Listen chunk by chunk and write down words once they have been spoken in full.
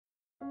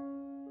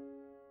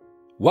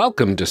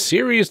Welcome to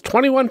Series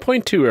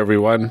 21.2,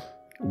 everyone.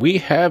 We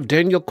have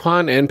Daniel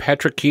Kwan and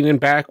Patrick Keenan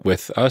back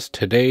with us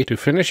today to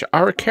finish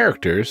our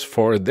characters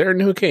for their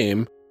new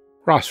game,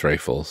 Ross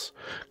Rifles,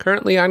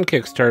 currently on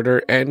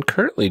Kickstarter and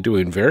currently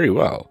doing very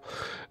well.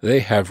 They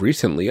have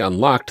recently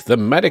unlocked the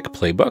Medic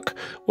Playbook,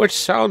 which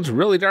sounds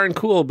really darn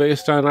cool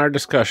based on our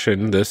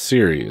discussion this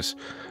series.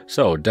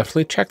 So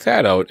definitely check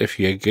that out if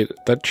you get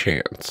the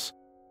chance.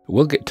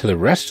 We'll get to the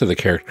rest of the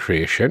character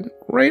creation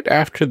right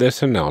after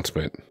this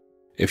announcement.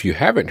 If you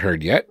haven't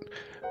heard yet,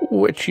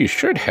 which you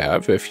should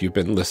have if you've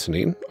been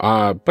listening,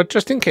 but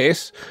just in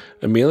case,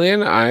 Amelia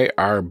and I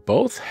are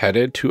both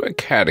headed to a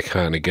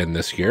Catacon again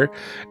this year,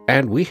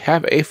 and we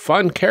have a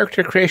fun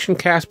character creation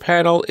cast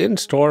panel in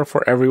store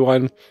for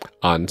everyone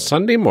on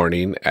Sunday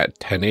morning at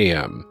 10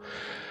 a.m.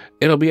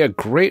 It'll be a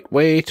great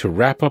way to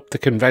wrap up the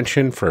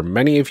convention for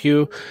many of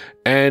you,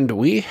 and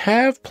we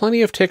have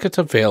plenty of tickets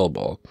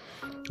available.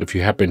 If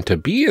you happen to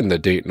be in the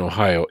Dayton,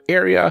 Ohio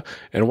area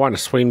and want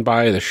to swing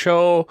by the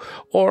show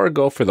or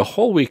go for the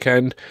whole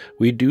weekend,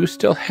 we do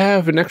still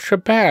have an extra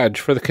badge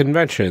for the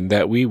convention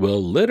that we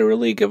will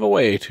literally give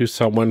away to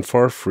someone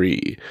for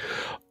free.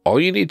 All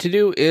you need to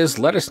do is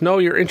let us know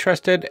you're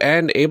interested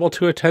and able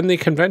to attend the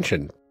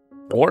convention.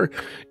 Or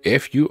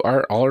if you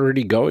are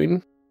already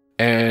going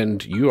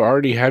and you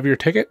already have your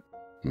ticket,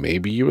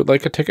 maybe you would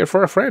like a ticket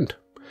for a friend.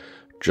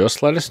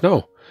 Just let us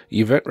know.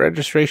 Event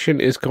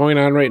registration is going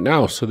on right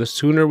now, so the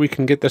sooner we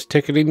can get this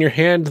ticket in your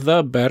hand,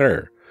 the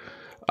better.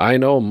 I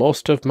know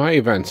most of my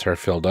events are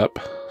filled up,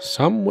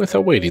 some with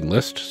a waiting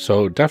list,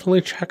 so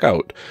definitely check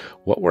out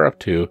what we're up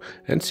to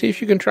and see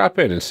if you can drop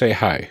in and say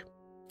hi.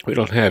 We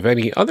don't have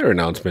any other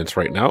announcements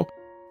right now.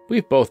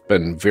 We've both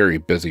been very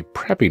busy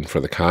prepping for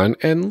the con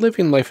and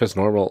living life as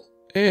normal,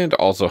 and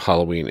also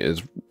Halloween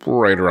is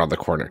right around the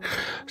corner,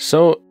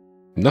 so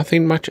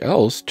nothing much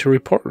else to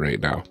report right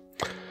now.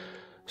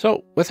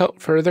 So,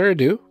 without further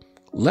ado,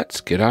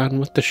 let's get on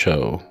with the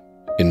show.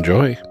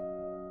 Enjoy.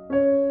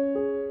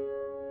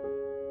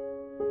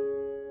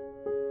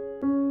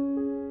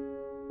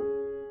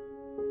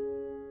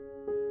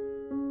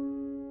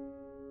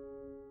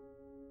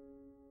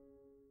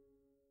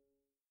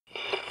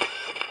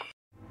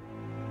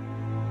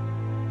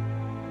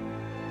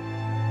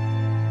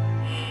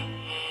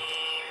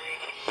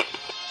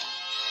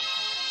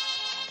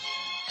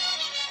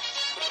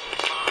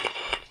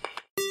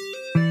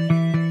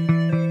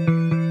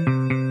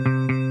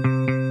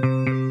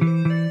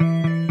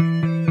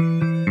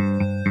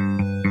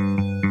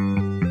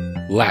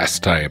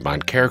 Last time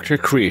on Character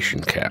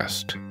Creation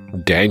Cast,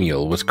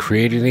 Daniel was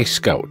creating a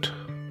scout,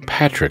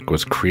 Patrick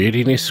was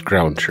creating a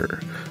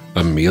scrounger,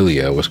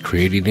 Amelia was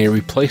creating a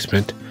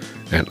replacement,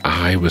 and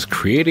I was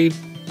creating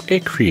a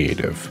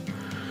creative.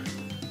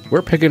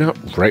 We're picking up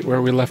right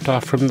where we left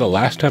off from the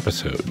last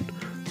episode,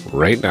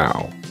 right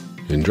now.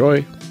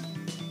 Enjoy.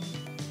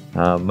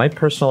 My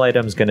personal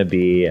item is going to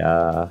be...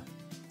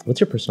 what's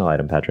your personal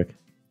item, Patrick?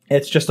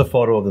 It's just a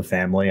photo of the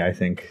family, I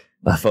think.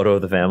 A photo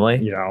of the family?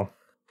 You know,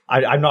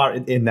 I'm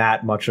not in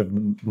that much of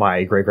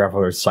my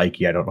great-grandfather's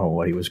psyche. I don't know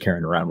what he was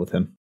carrying around with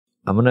him.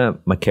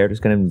 My character's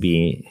going to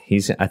be...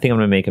 I think I'm going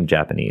to make him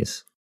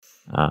Japanese.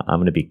 I'm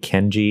going to be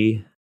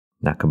Kenji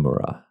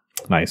Nakamura.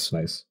 Nice.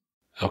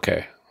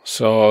 Okay,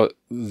 so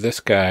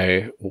this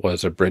guy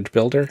was a bridge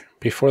builder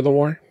before the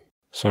war.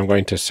 So I'm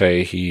going to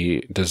say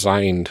he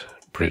designed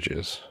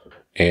bridges.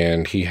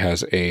 And he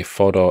has a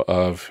photo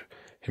of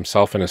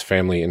himself and his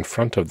family in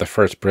front of the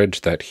first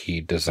bridge that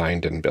he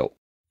designed and built.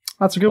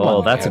 That's a good one.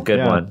 Oh, that's a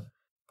good one.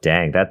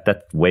 Dang,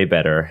 that's way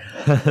better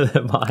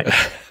than mine.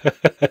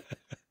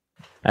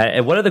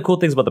 And one of the cool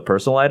things about the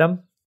personal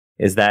item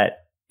is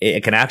that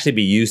it can actually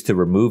be used to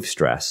remove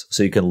stress.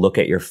 So you can look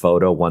at your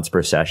photo once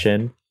per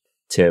session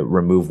to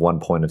remove 1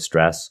 point of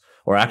stress,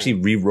 or actually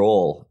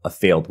re-roll a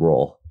failed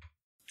roll.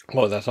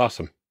 Oh, that's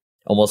awesome.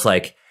 Almost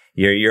like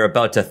you're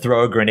about to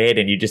throw a grenade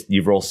and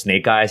you roll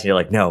snake eyes and you're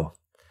like, no,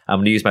 I'm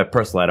going to use my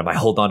personal item. I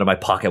hold on to my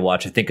pocket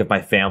watch. I think of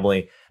my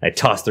family. I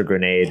toss the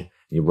grenade.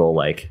 You roll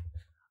like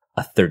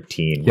a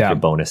 13 with your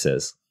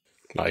bonuses.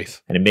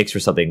 Nice. And it makes for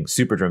something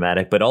super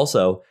dramatic, but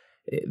also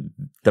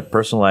the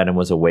personal item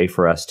was a way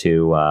for us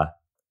to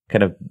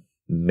kind of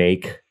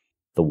make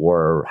the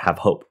war have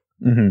hope.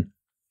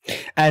 Mm-hmm.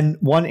 And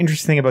one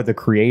interesting thing about the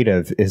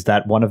creative is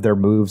that one of their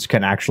moves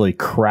can actually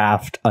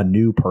craft a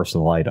new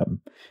personal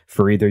item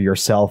for either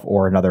yourself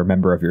or another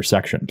member of your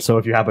section. So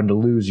if you happen to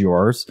lose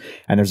yours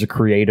and there's a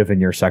creative in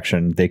your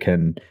section, they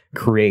can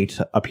create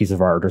a piece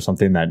of art or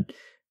something that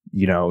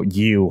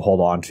you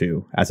hold on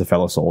to as a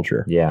fellow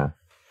soldier. Yeah.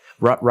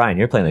 Ryan,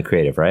 you're playing the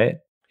creative, right?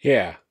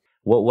 Yeah.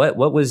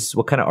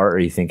 What kind of art are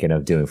you thinking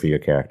of doing for your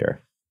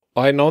character?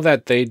 Well, I know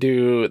that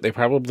they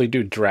probably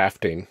do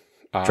drafting.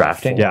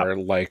 Drafting? For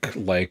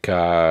like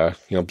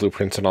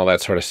blueprints and all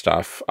that sort of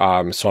stuff.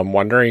 So I'm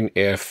wondering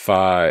if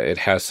it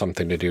has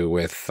something to do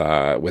with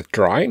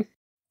drawing.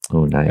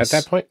 Oh, nice.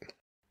 At that point.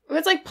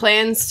 It's like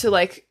plans to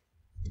like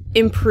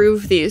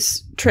improve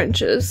these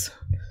trenches.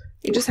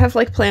 You just have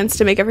like plans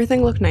to make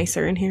everything look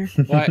nicer in here.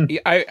 Well,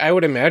 I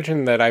would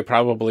imagine that I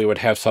probably would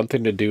have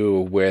something to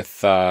do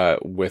with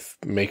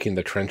making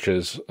the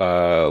trenches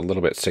a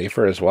little bit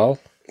safer as well,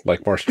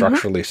 like more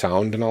structurally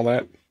sound and all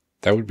that.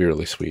 That would be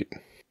really sweet.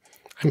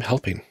 I'm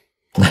helping.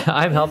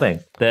 I'm helping.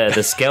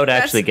 The scout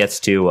actually gets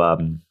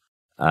to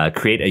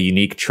create a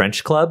unique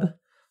trench club.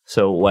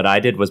 So what I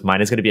did was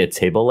mine is going to be a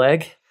table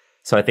leg.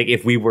 So I think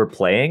if we were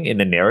playing in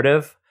the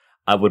narrative,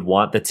 I would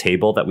want the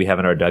table that we have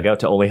in our dugout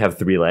to only have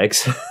 3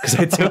 legs because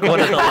I took one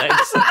of the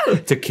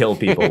legs to kill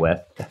people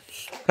with.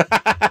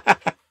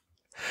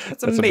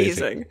 That's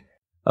amazing.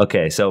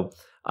 Okay, so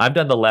I've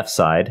done the left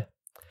side.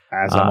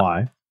 As am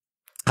I.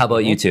 How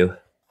about you two?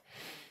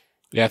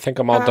 Yeah, I think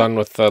I'm all done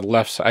with the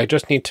left side. I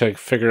just need to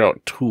figure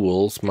out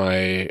tools,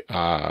 my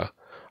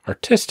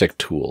artistic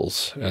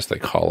tools, as they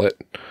call it.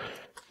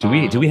 Do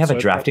we have a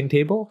drafting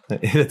table in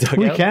the dugout?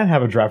 We can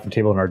have a drafting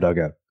table in our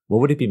dugout. What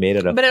would it be made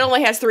out of? But it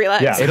only has 3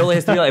 legs. Yeah. It only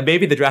has 3 legs.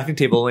 Maybe the drafting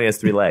table only has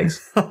 3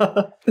 legs.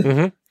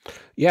 Mm-hmm.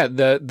 Yeah,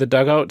 the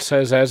dugout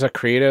says as a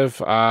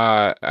creative,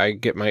 I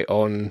get my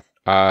own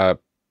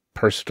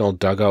personal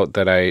dugout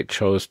that I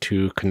chose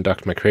to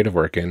conduct my creative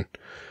work in.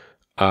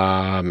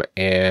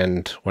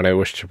 And when I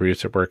wish to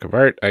produce a work of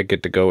art, I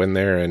get to go in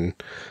there and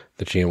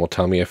the GM will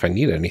tell me if I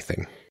need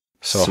anything.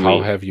 So Sweet.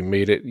 How have you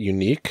made it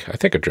unique? I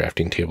think a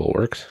drafting table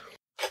works.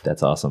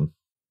 That's awesome.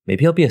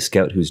 Maybe I'll be a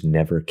scout who's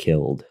never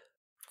killed.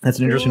 That's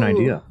an interesting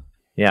idea.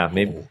 Yeah,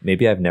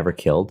 maybe I've never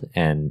killed,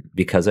 and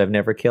because I've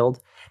never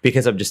killed,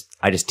 because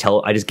I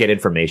just get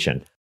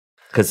information.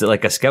 Because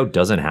like a scout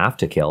doesn't have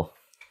to kill.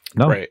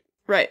 No.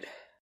 Right.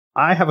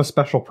 I have a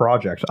special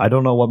project. I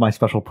don't know what my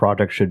special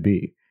project should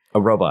be.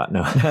 A robot,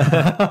 no.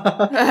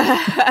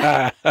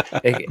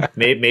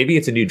 Maybe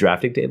it's a new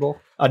drafting table.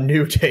 A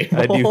new table.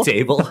 A new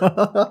table.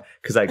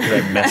 Because I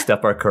messed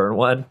up our current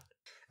one.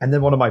 And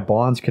then one of my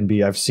bonds can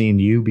be, I've seen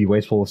you be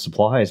wasteful of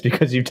supplies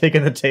because you've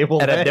taken the table.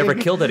 And I've never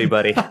killed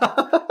anybody.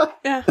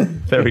 Yeah.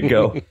 There we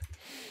go.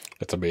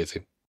 That's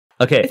amazing.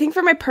 Okay. I think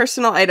for my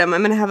personal item,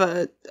 I'm going to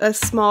have a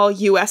small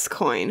U.S.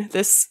 coin.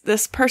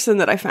 This person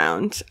that I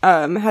found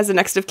has a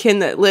next of kin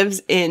that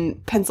lives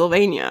in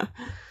Pennsylvania.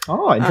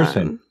 Oh,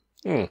 interesting.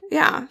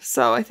 Yeah,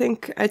 so I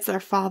think it's their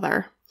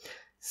father.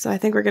 So I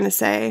think we're going to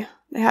say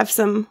they have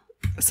some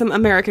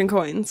American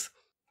coins.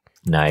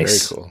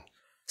 Nice. Very cool.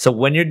 So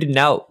when you're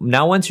now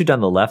once you're done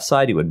the left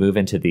side, you would move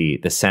into the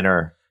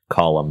center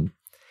column,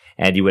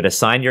 and you would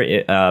assign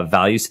your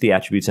values to the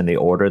attributes in the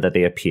order that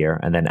they appear,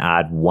 and then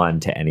add 1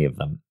 to any of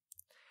them.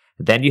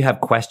 Then you have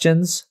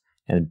questions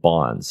and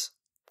bonds.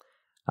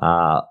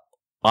 I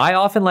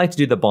often like to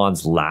do the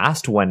bonds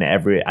last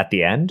at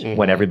the end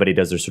when everybody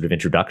does their sort of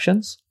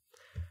introductions.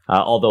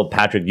 Although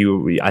Patrick,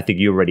 I think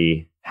you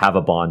already have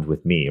a bond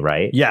with me,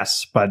 right?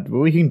 Yes, but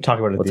we can talk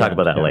about it. We'll talk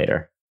about that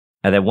later.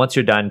 And then once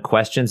you're done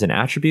questions and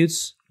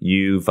attributes,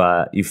 you've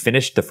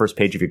finished the first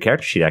page of your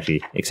character sheet,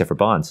 actually, except for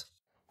bonds.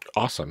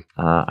 Awesome.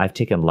 I've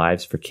taken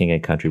lives for king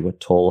and country. What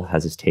toll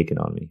has this taken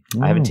on me?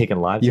 I haven't taken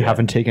lives You yet.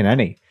 haven't taken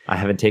any. I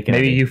haven't taken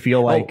any. Maybe you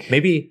feel like...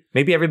 maybe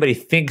everybody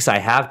thinks I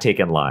have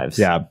taken lives.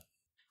 Yeah.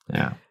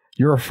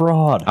 You're a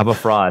fraud. I'm a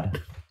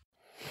fraud.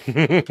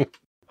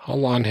 How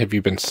long have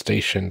you been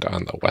stationed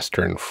on the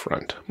Western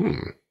Front?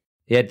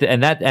 Yeah,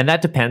 and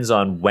that depends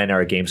on when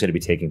our game's going to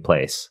be taking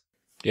place.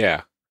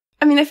 Yeah.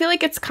 I mean, I feel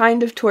like it's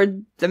kind of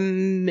toward the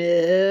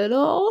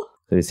middle.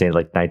 So you're saying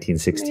like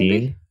 1916?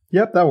 Maybe.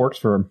 Yep, that works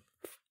for him.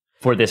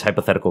 For this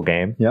hypothetical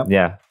game? Yep.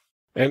 Yeah.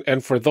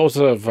 And for those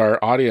of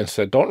our audience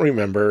that don't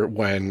remember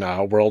when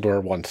World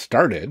War I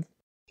started.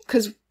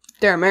 Because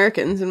they're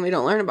Americans and we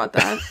don't learn about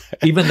that.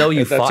 Even though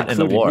you That's fought in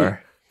the including war. me.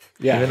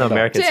 Yeah. Even though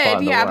Americans fought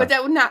in the war.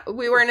 but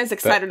we weren't as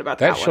excited about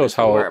that. That shows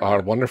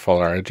how wonderful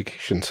our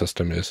education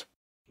system is.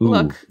 Ooh,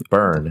 Look.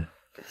 Burn.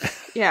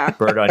 Yeah.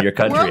 Burn on your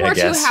country, World War I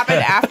guess. II happened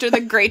after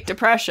the Great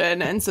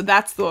Depression, and so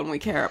that's the one we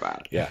care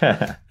about.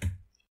 Yeah.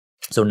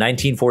 So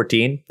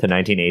 1914 to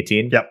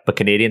 1918. Yep. But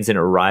Canadians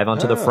didn't arrive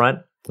onto the front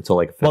until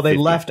like... Well, they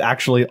 50. left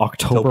actually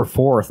October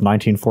 4th,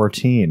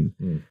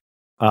 1914.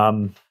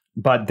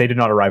 But they did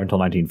not arrive until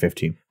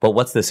 1915. But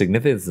what's the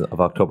significance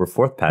of October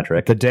 4th,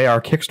 Patrick? The day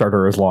our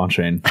Kickstarter is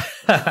launching.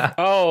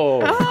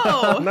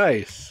 Oh.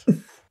 Nice.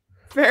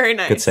 Very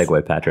nice. Good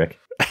segue, Patrick.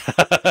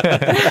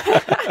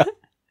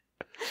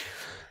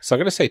 So I'm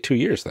going to say 2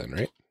 years then,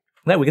 right?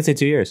 No, we can say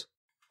 2 years.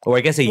 Or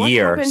I guess a What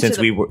year happened since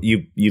to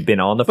you've been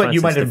on the front But you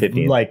since might the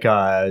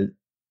have 15th.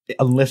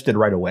 enlisted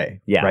right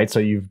away. Yeah. Right? So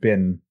you've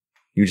been...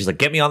 You were just like,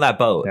 get me on that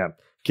boat. Yeah.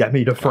 Get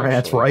me to France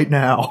Absolutely. right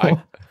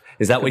now.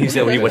 Is that what you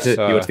said when you went to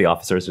Yes, the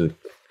officers?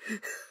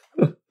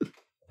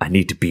 I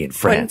need to be in One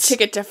France.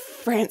 ticket to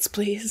France,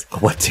 please.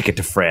 What ticket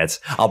to France?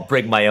 I'll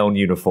bring my own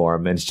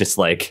uniform, and it's just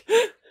like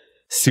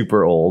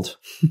super old.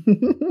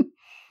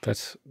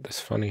 That's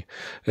funny.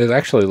 It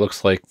actually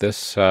looks like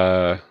this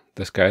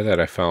this guy that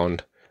I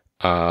found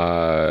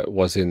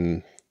was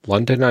in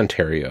London,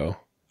 Ontario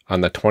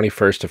on the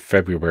 21st of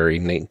February,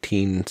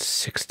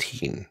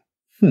 1916.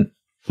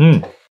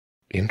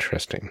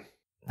 Interesting.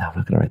 No, I'm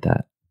not going to write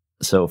that.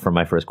 So for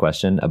my first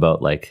question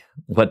about like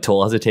what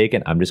toll has it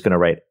taken, I'm just going to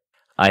write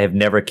I have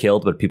never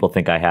killed, but people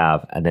think I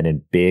have. And then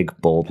in big,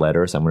 bold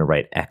letters, I'm going to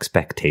write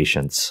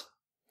expectations.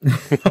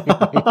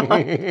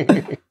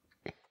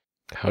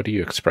 How do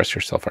you express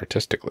yourself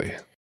artistically?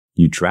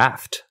 You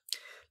draft.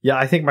 Yeah,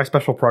 I think my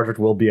special project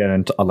will be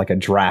like a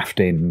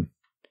drafting,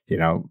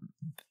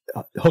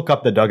 hook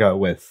up the dugout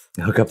with.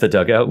 Hook up the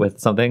dugout with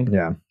something?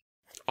 Yeah.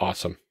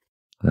 Awesome.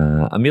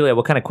 Amelia,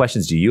 what kind of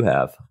questions do you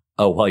have?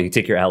 Oh, well, you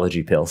take your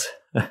allergy pills.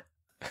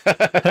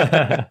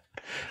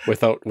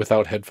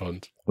 Without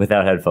headphones.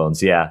 Without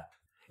headphones, yeah.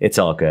 It's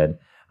all good.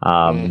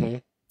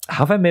 How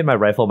have I made my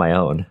rifle my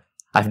own?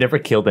 I've never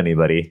killed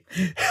anybody.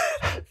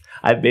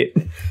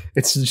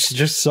 It's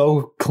just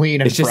so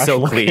clean and it's just fresh so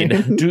looking.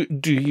 clean.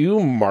 Do you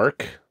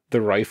mark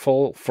the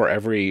rifle for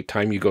every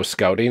time you go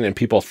scouting and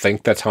people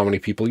think that's how many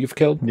people you've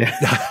killed? Yeah.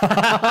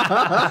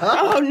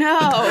 Oh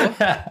no.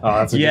 Oh,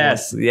 that's a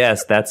good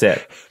yes, that's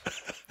it.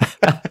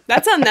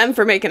 That's on them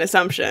for making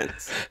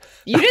assumptions.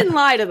 You didn't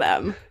lie to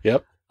them.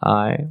 Yep.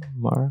 I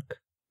mark.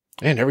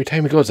 And every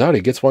time he goes out,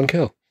 he gets one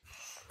kill.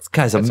 This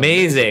guy's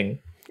amazing.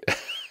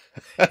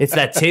 It's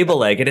that table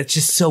leg, and it's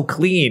just so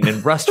clean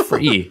and rust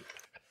free.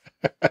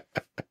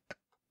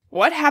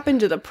 What happened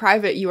to the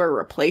private you are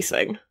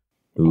replacing?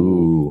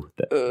 Ooh,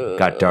 that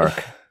got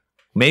dark.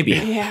 Maybe.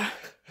 Yeah.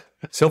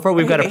 So far,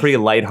 we've got a pretty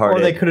lighthearted.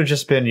 Or they could have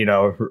just been,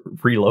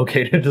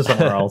 relocated to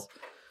somewhere else.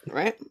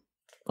 Right?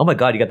 Oh my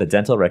God, you got the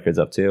dental records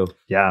up too.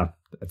 Yeah.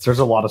 There's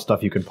a lot of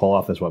stuff you can pull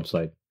off this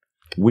website.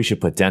 We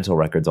should put dental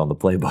records on the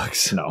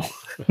playbooks. No.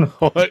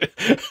 What?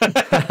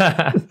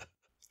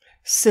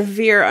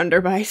 Severe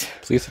underbite.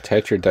 Please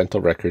attach your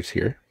dental records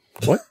here.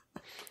 What?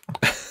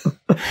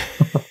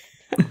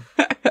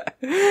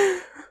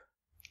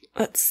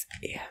 Let's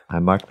see. I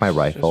mark my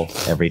rifle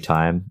every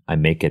time I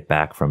make it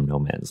back from no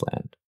man's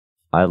land.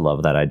 I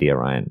love that idea,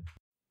 Ryan.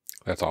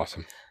 That's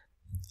awesome.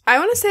 I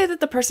want to say that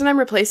the person I'm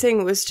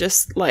replacing was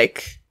just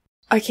like,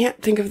 I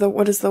can't think of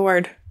what is the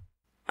word?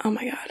 Oh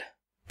my God.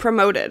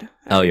 Promoted.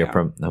 Oh,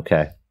 you're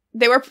okay.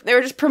 They were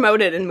just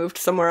promoted and moved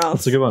somewhere else.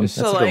 That's a good one. That's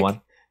a good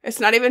one. It's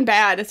not even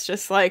bad. It's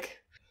just like,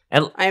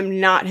 And I am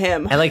not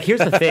him. And here's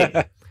the thing.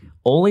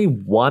 Only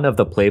one of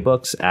the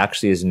playbooks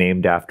actually is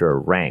named after a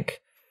rank.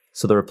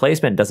 So the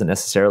replacement doesn't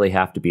necessarily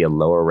have to be a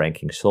lower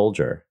ranking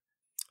soldier.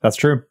 That's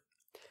true.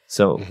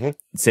 So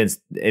since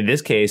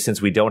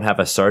we don't have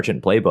a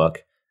sergeant playbook,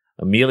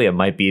 Amelia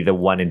might be the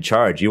one in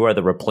charge. You are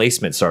the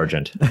replacement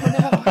sergeant.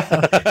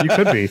 You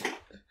could be.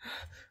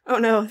 Oh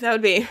no, that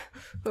would be.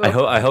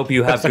 I hope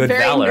you have good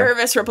very valor.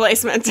 nervous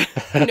replacement.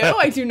 No,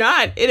 I do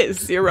not. It is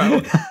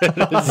 0.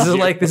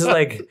 This is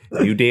like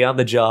new day on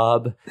the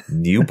job,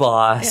 new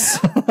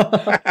boss.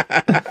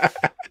 Yeah.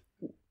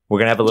 We're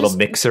gonna have a little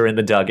mixer in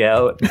the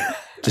dugout.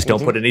 Just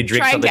don't put any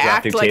drinks on the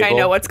drafting trying to act table. like I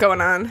know what's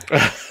going on.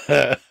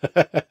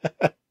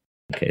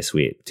 Okay,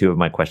 sweet. 2 of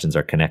my questions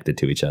are connected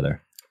to each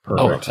other.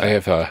 Perfect.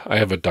 Oh, I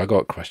have a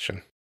dugout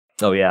question.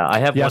 Oh yeah, I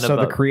have one. So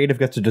the creative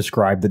gets to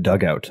describe the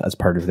dugout as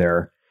part of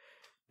their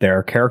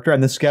character,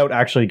 and the scout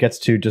actually gets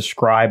to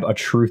describe a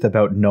truth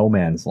about no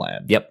man's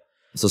land. Yep.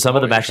 So some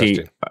of them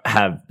actually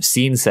have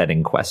scene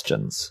setting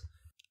questions.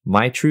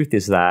 My truth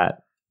is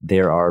that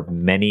there are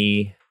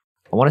many.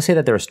 I want to say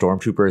that there are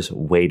stormtroopers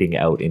waiting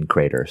out in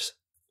craters.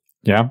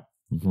 Yeah.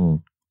 Mm-hmm.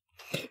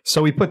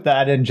 So we put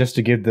that in just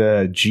to give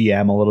the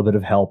GM a little bit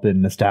of help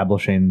in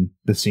establishing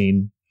the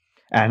scene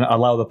and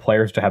allow the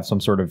players to have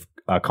some sort of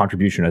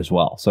contribution as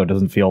well. So it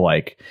doesn't feel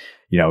like,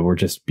 we're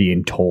just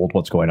being told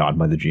what's going on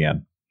by the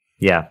GM.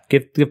 Yeah.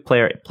 Give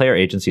player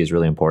agency is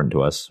really important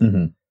to us.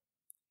 Mm-hmm.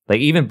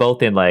 Like even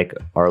both in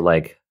our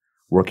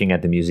working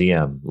at the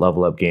museum,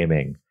 level up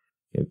gaming,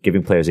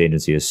 giving players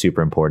agency is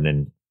super important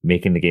in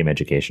making the game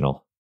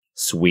educational.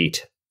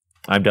 Sweet.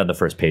 I'm done the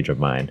first page of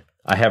mine.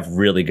 I have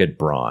really good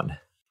brawn.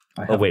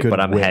 But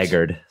I'm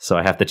haggard, so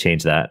I have to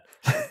change that.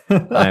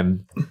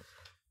 I'm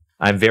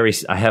going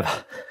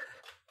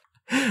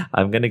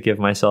to give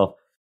myself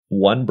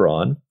 1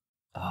 brawn.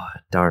 Oh,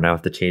 darn, I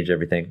have to change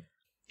everything.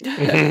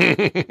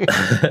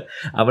 I'm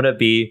going to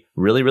be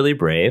really, really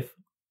brave.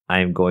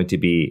 I'm going to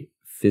be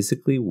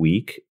physically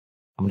weak.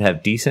 I'm going to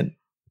have decent.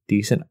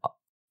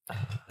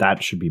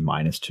 That should be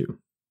 -2.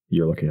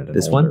 You're looking at it.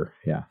 This older. one?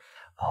 Yeah.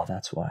 Oh,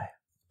 that's why.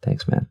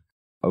 Thanks, man.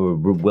 Oh,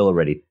 we'll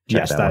already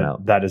check that one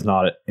out. That is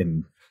not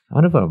in. I'm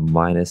going to put a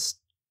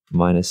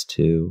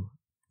 -2,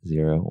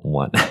 0,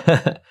 1.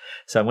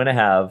 So I'm going to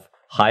have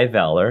high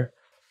valor,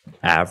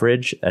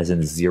 average as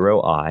in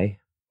 0 eye,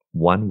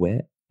 1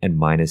 wit, and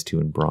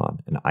 -2 in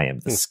brawn. And I am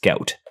the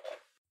scout.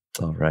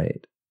 All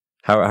right.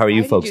 How are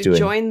you folks doing?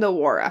 Join the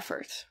war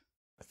effort.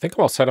 I think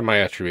I'm all set on my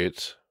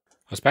attributes.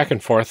 I was back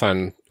and forth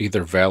on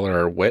either valor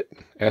or wit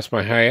as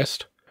my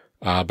highest,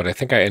 but I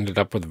think I ended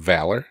up with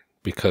valor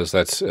because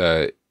that's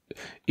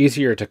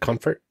easier to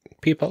comfort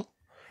people.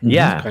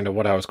 Yeah. That's kind of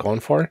what I was going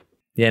for.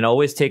 Yeah, and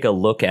always take a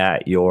look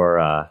at your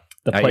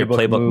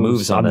playbook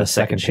moves on the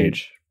second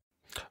page.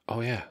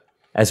 Oh, yeah.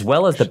 As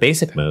well as the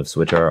basic moves,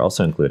 which are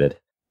also included.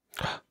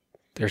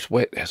 There's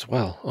wit as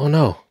well. Oh,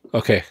 no.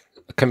 Okay,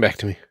 come back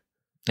to me.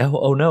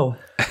 Oh no.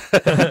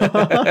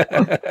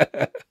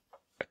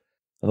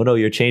 Oh no,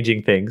 you're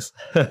changing things.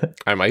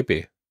 I might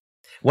be.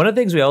 One of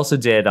the things we also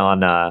did on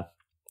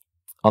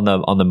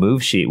the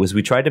move sheet was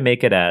we tried to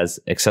make it as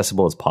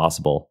accessible as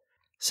possible.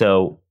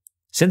 So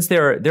since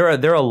there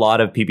are a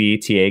lot of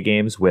PBTA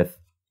games with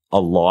a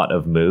lot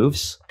of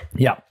moves.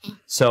 Yeah.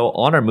 So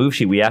on our move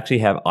sheet, we actually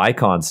have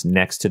icons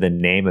next to the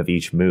name of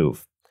each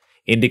move,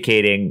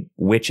 indicating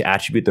which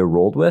attribute they're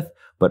rolled with,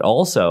 but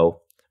also,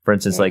 for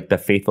instance, like the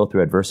Faithful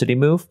Through Adversity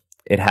move,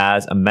 it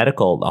has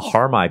a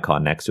harm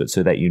icon next to it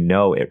so that you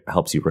know it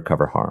helps you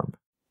recover harm.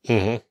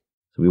 Mm-hmm.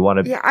 So we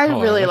want to... Yeah,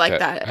 I really like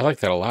that. I like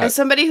that a lot. As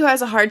somebody who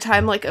has a hard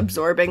time like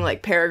absorbing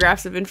like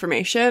paragraphs of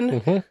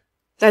information,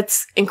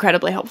 that's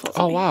incredibly helpful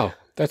to me. Wow.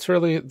 That's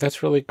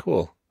really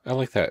cool. I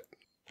like that.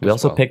 We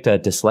also picked a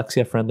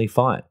dyslexia-friendly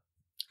font.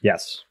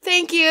 Yes.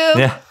 Thank you.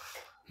 Yeah.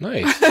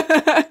 Nice.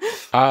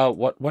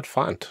 What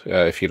font,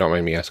 if you don't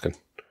mind me asking?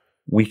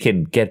 We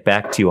can get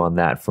back to you on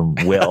that from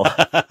Will.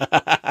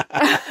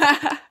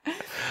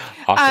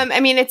 Awesome. I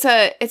mean, it's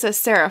a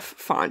serif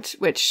font,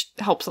 which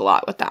helps a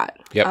lot with that.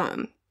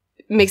 Yep.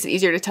 Makes it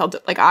easier to tell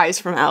like I's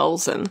from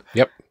L's and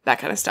that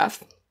kind of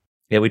stuff.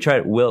 Yeah, we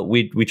tried. Will,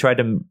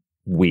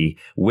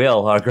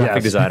 our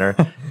graphic designer,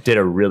 did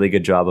a really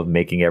good job of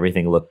making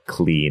everything look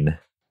clean.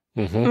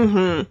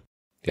 Yeah,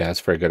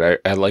 that's very good.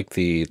 I like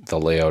the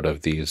layout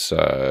of these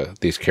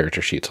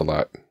character sheets a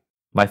lot.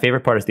 My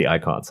favorite part is the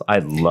icons. I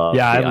love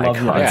the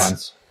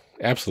icons.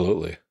 Yeah,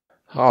 absolutely.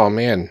 Oh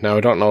man, now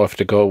I don't know if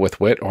to go with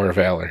wit or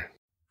valor.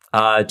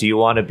 Do you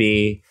want to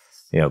be,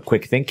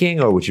 quick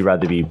thinking, or would you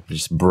rather be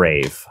just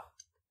brave?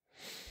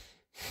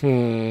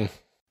 You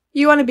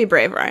want to be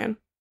brave, Ryan.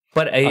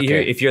 But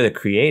if you're the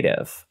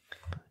creative,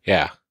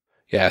 yeah.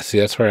 See,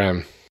 that's where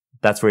I'm.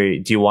 That's where.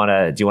 Do you want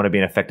to be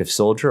an effective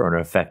soldier or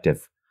an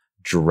effective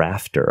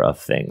drafter of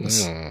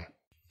things?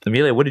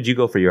 Amelia, what did you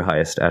go for your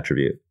highest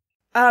attribute?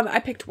 I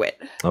picked wit.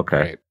 Okay.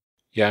 Right.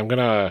 Yeah, I'm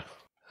gonna.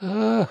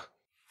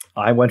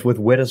 I went with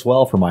wit as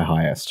well for my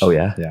highest. Oh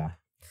yeah, yeah.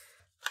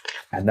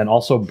 And then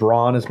also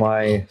brawn is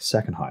my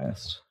second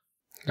highest.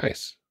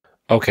 Nice.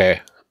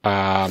 Okay.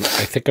 I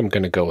think I'm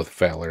gonna go with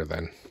valor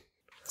then.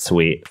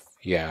 Sweet.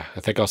 Yeah, I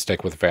think I'll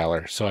stick with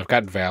valor. So I've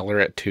got valor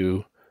at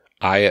 2,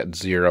 I at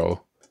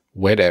 0,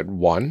 wit at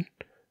 1,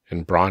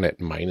 and brawn at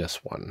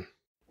 -1.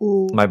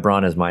 Ooh. My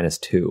brawn is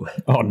 -2.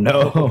 Oh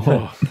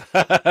no.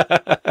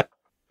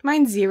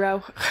 Mine's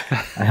 0.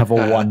 I have a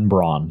 1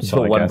 brawn.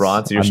 So one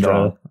brawn, so you're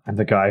strong. I'm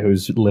the guy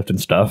who's lifting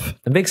stuff.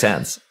 It makes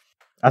sense.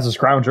 As a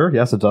scrounger,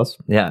 yes, it does.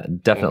 Yeah,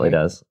 it definitely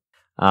does.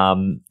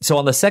 So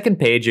on the second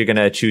page, you're going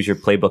to choose your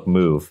playbook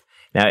move.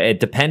 Now,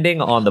 depending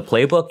on the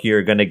playbook,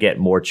 you're going to get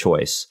more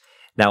choice.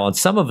 Now, on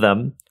some of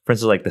them, for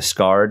instance, like the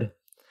Scarred,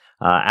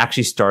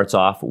 actually starts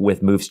off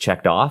with moves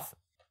checked off.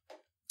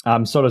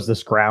 So does the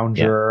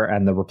Scrounger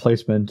and the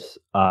Replacement,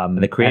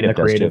 and the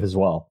Creative as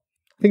well.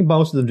 I think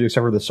most of them do,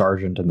 except for the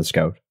Sergeant and the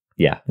Scout.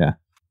 Yeah. Yeah.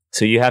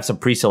 So you have some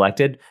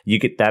pre-selected.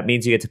 That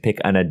means you get to pick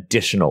an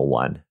additional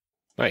one.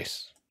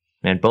 Nice.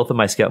 And both of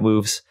my Scout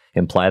moves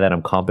imply that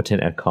I'm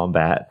competent at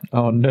combat.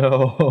 Oh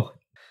no.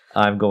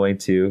 I'm going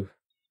to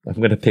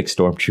pick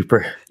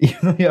Stormtrooper. You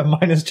have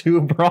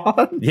 -2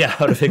 brawn? Yeah,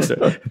 how to fix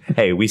it.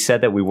 Hey, we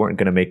said that we weren't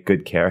going to make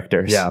good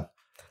characters. Yeah.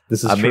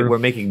 This is true. We're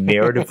making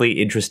narratively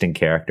interesting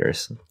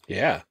characters.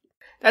 Yeah.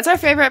 That's our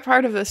favorite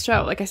part of this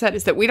show, like I said,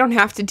 is that we don't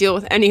have to deal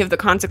with any of the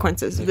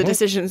consequences of the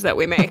decisions that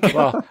we make.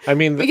 Well, I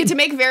mean... we get to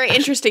make very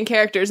interesting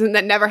characters and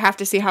then never have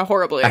to see how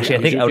horrible it is. Actually,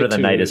 I think Out of the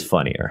Night is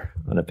funnier.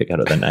 I'm going to pick Out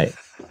of the Night.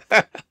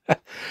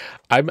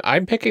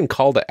 I'm picking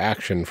Call to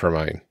Action for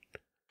mine.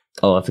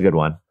 Oh, that's a good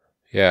one.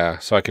 Yeah,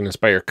 so I can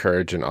inspire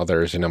courage in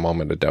others in a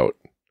moment of doubt.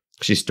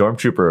 Actually,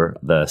 Stormtrooper,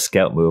 the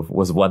Scout move,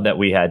 was one that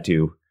we had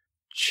to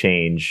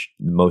change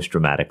most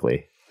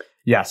dramatically.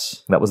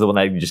 Yes. That was the one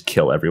that you just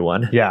kill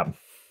everyone. Yeah.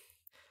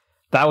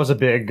 That was a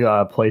big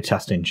play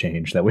testing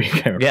change that we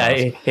came across. Yeah,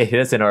 hey,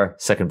 that's in our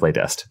second play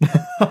test.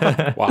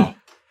 Wow.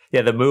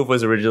 Yeah, the move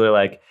was originally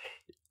like...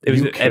 It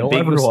was kill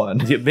everyone.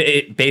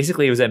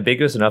 Basically, it was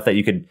ambiguous enough that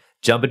you could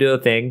jump into a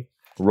thing,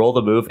 roll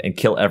the move, and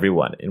kill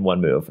everyone in one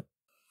move.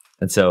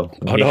 And so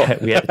we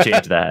had to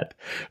change that.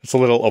 It's a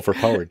little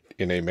overpowered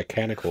in a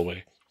mechanical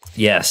way.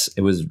 Yes,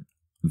 it was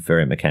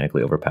very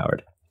mechanically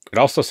overpowered. It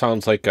also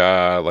sounds like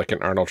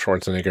an Arnold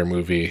Schwarzenegger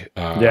movie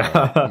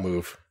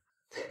move.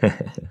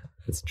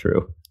 It's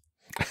true.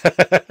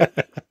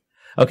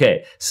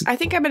 Okay. So I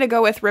think I'm going to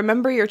go with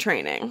Remember Your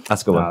Training.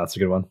 that's a good one. That's a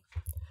good one.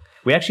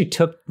 We actually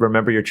took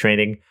Remember Your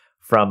Training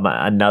from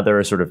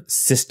another sort of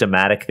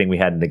systematic thing we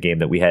had in the game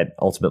that we had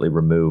ultimately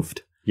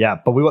removed. Yeah,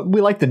 but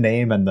we like the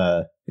name and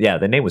the... Yeah,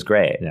 the name was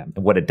great. Yeah.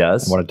 And what it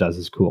does. What it does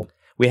is cool.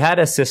 We had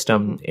a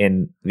system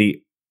in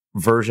the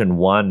version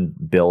 1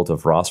 build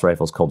of Ross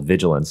rifles called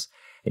Vigilance,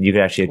 and you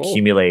could actually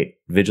accumulate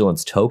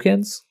Vigilance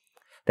tokens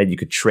that you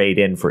could trade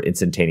in for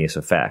instantaneous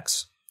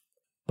effects.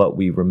 But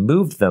we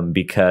removed them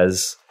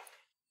because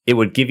it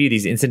would give you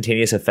these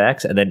instantaneous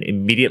effects and then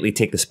immediately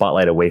take the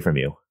spotlight away from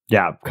you.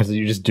 Yeah, because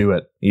you just do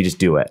it. You just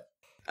do it.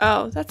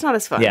 Oh, that's not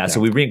as fun. Yeah,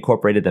 so we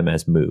reincorporated them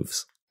as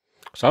moves.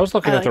 So I was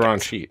looking at the like wrong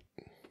it. sheet.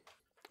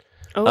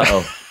 Oh.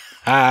 Uh-oh.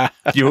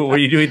 Were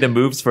you doing the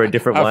moves for a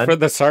different one? For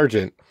the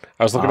sergeant.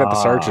 I was looking at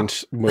the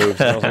sergeant's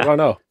moves, and I was like, oh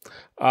no.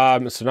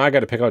 So now I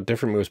got to pick out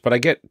different moves, but I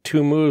get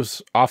 2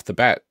 moves off the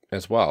bat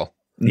as well.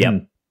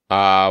 Yep.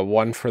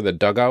 One for the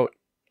dugout,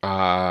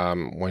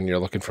 when you're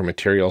looking for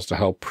materials to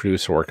help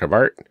produce a work of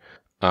art,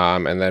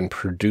 and then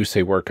produce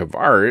a work of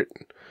art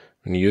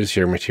and use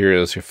your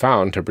materials you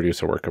found to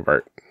produce a work of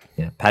art.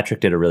 Yeah,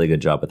 Patrick did a really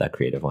good job with that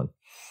creative one.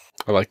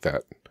 I like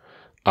that.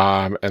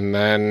 And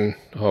then,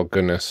 oh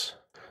goodness.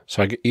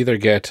 So I either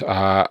get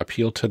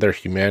appeal to their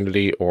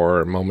humanity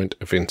or moment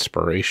of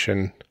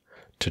inspiration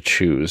to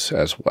choose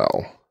as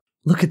well.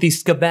 Look at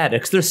these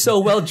schematics. They're so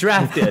well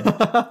drafted.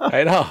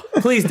 I know.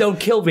 Please don't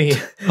kill me.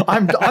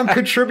 I'm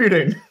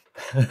contributing.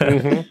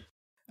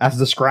 As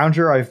the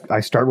Scrounger, I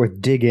start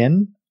with Dig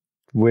In,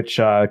 which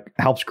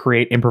helps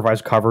create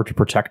improvised cover to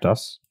protect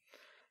us.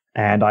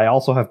 And I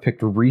also have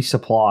picked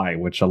Resupply,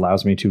 which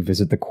allows me to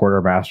visit the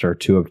Quartermaster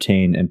to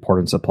obtain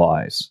important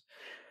supplies.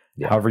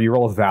 Yeah. However, you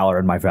roll with Valor,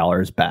 and my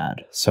Valor is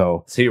bad.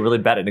 So you're really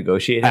bad at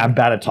negotiating? I'm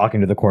bad at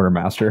talking to the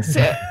Quartermaster.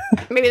 So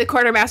maybe the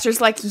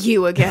Quartermaster's like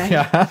you again.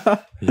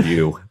 Yeah.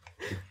 You.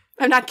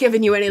 I'm not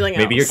giving you anything else.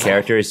 Maybe your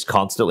character is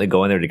constantly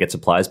going there to get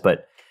supplies,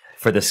 but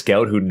for the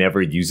scout who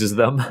never uses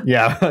them.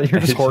 Yeah,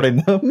 you're just hoarding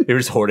them. You're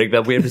just hoarding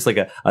them. We have just like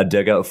a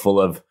dugout full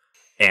of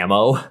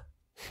ammo.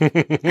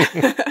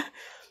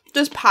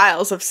 Just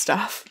piles of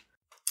stuff.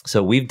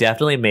 So we've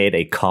definitely made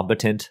a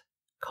competent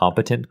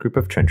group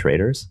of trench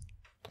raiders.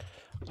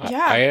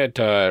 Yeah. I had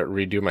to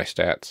redo my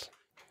stats.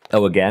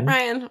 Oh, again?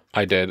 Ryan.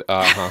 I did.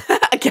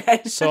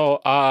 Again.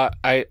 So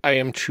I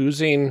am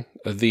choosing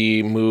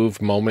the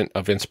move Moment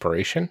of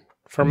Inspiration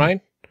for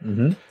mine,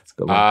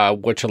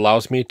 which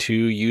allows me to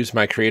use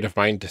my creative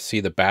mind to see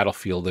the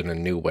battlefield in a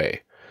new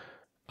way.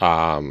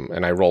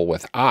 And I roll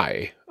with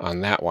I on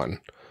that one.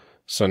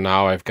 So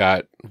now I've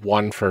got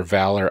 1 for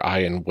Valor, I,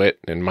 and Wit,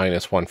 and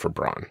 -1 for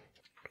Brawn.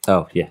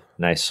 Oh, yeah.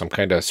 Nice. So I'm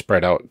kind of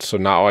spread out. So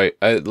now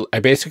I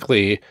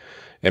basically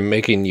am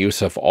making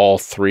use of all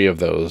 3 of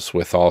those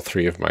with all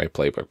 3 of my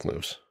playbook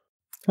moves.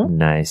 Huh?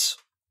 Nice.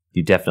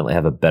 You definitely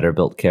have a better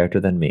built character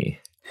than me.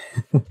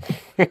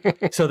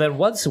 So then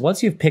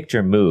once you've picked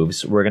your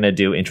moves, we're going to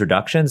do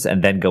introductions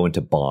and then go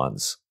into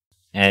bonds.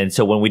 And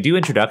so when we do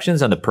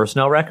introductions on the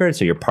personnel record,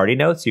 so your party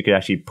notes, you could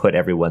actually put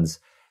everyone's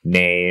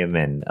name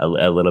and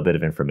a little bit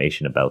of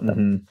information about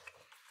them.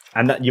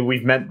 And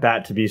we've meant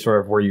that to be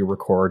sort of where you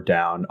record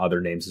down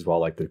other names as well,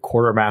 like the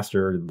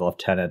Quartermaster, the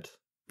Lieutenant.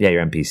 Yeah,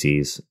 your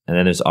NPCs. And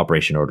then there's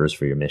operation orders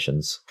for your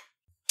missions.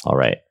 All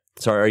right.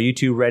 So are you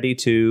 2 ready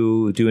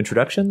to do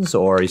introductions,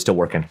 or are you still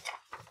working?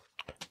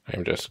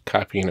 I'm just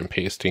copying and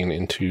pasting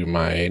into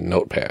my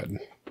notepad.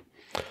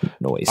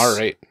 Noise. All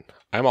right.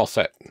 I'm all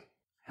set.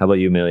 How about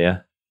you,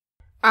 Amelia?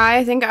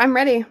 I think I'm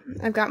ready.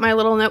 I've got my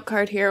little note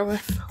card here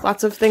with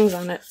lots of things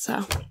on it.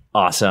 So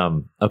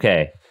awesome.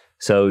 Okay.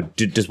 So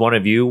does one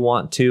of you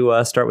want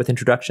to start with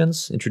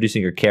introductions,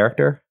 introducing your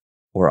character?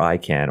 Or I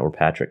can, or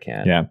Patrick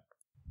can. Yeah.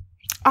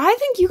 I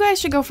think you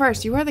guys should go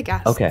first. You are the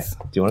guests. Okay.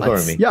 Do you want to go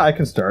with me? Yeah, I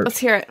can start. Let's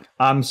hear it.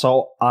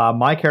 So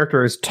my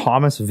character is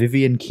Thomas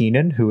Vivian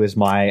Keenan, who is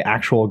my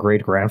actual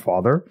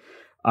great-grandfather,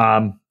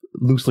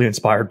 loosely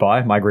inspired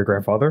by my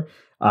great-grandfather.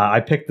 I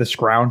picked the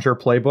Scrounger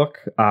playbook.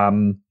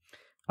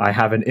 I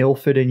have an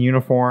ill-fitting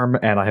uniform,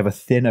 and I have a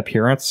thin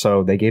appearance,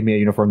 so they gave me a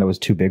uniform that was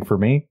too big for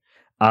me,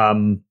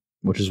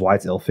 which is why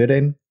it's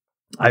ill-fitting.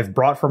 I've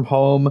brought from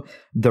home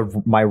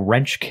my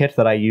wrench kit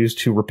that I use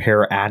to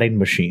repair adding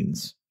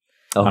machines.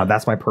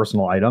 That's my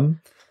personal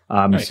item.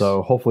 Nice.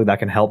 So hopefully that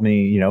can help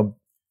me,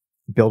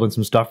 build in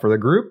some stuff for the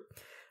group.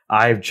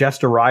 I've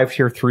just arrived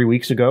here 3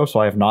 weeks ago, so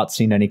I have not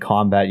seen any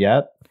combat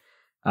yet.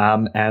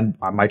 And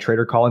my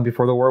trader calling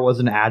before the war was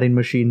an adding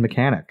machine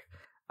mechanic.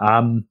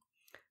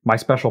 My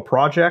special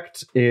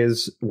project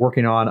is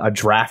working on a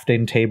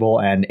drafting table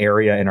and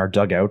area in our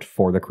dugout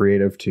for the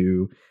creative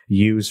to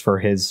use for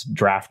his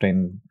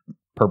drafting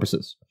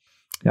purposes.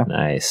 Yeah.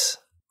 Nice.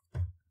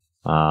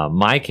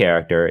 My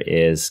character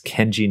is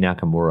Kenji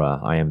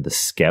Nakamura. I am the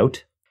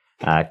scout.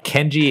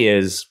 Kenji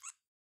is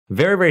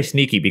very, very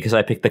sneaky because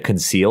I picked the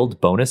concealed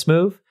bonus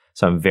move.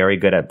 So I'm very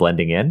good at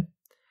blending in.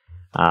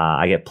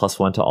 I get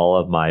 +1 to all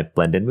of my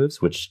blend in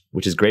moves, which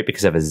is great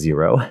because I have a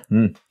 0.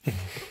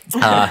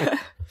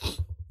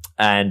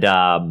 And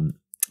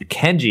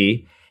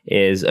Kenji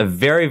is a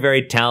very,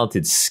 very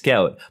talented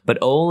scout, but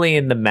only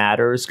in the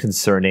matters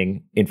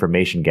concerning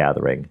information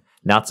gathering,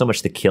 not so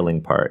much the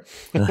killing part.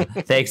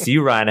 Thanks to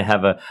you, Ryan, I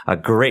have a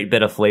great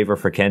bit of flavor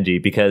for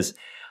Kenji because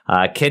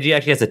Kenji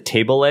actually has a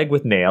table leg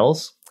with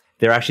nails.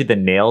 They're actually the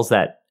nails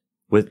that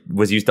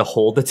was used to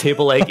hold the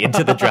table leg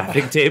into the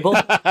drafting table.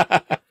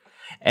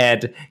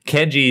 And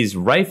Kenji's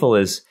rifle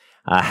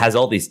has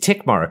all these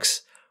tick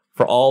marks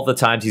for all the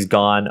times he's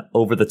gone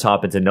over the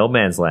top into no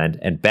man's land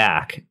and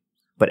back,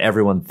 but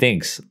everyone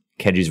thinks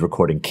Kenji's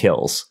recording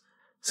kills.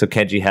 So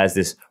Kenji has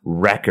this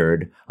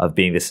record of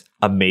being this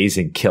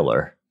amazing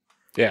killer.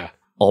 Yeah.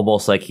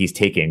 Almost like he's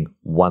taking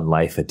 1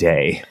 life a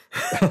day.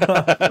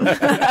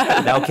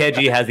 Now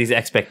Kenji has these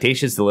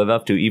expectations to live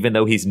up to, even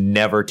though he's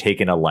never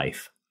taken a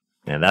life.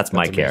 And that's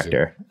my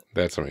character.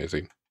 That's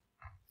amazing.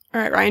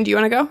 All right, Ryan, do you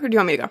want to go or do you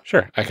want me to go?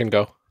 Sure, I can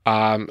go.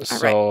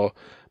 So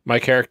my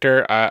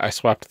character, I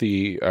swapped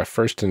the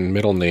first and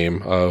middle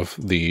name of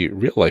the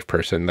real life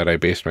person that I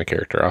based my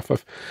character off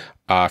of.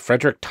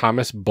 Frederick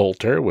Thomas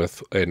Bolter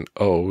with an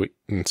O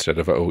instead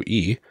of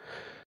OE.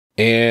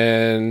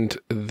 And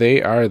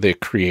they are the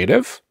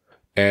creative,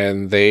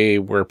 and they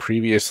were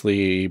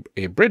previously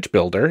a bridge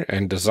builder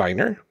and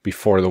designer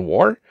before the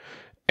war.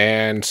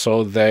 And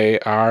so they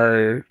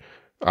are,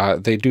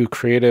 they do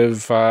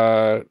creative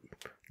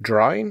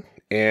drawing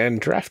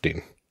and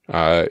drafting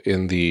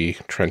in the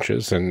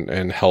trenches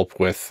and help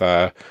with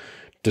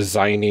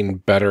designing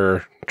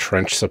better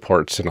trench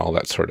supports and all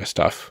that sort of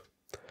stuff.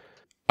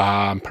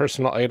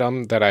 Personal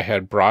item that I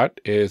had brought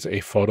is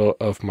a photo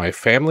of my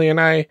family and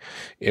I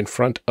in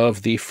front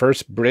of the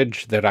first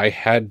bridge that I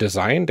had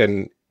designed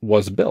and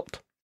was built.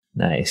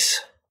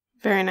 Nice.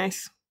 Very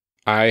nice.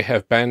 I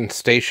have been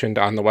stationed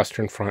on the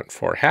Western Front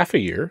for half a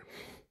year,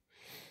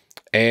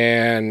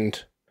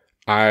 and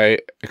I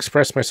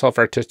express myself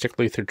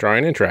artistically through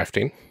drawing and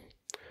drafting.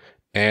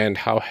 And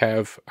how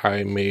have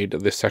I made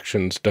the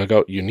section's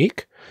dugout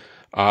unique?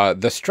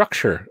 The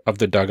structure of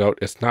the dugout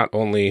is not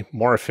only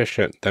more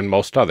efficient than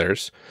most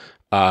others,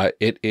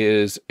 it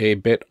is a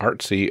bit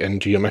artsy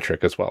and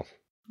geometric as well.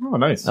 Oh,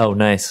 nice. Oh,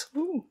 nice.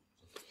 Ooh,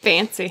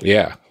 fancy.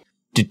 Yeah.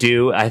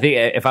 I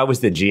think if I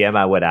was the GM,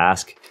 I would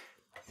ask,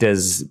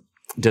 does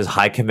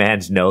High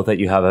Command know that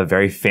you have a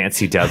very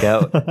fancy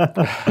dugout?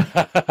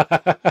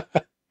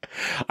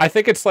 I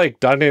think it's like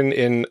done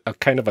in a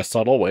kind of a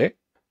subtle way,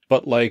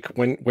 but like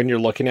when you're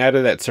looking at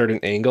it at certain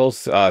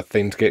angles,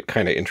 things get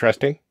kind of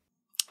interesting.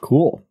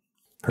 Cool.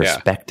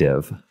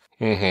 Perspective.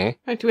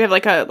 Mm-hmm. Do we have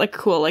like a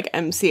cool like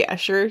MC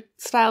Escher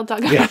style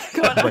dugout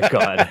going on? Oh my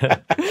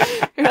god.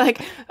 You're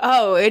like,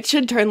 oh, it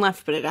should turn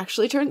left, but it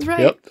actually turns right.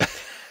 Yep.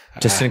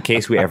 Just in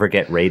case we ever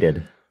get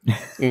raided.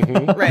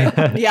 Mm-hmm.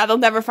 Right. Yeah, they'll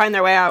never find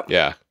their way out.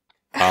 Yeah.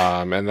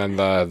 And then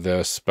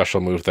the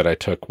special move that I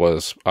took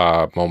was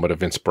a moment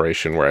of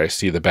inspiration where I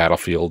see the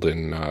battlefield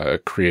in a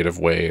creative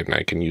way, and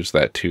I can use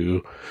that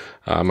to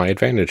my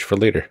advantage for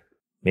later.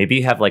 Maybe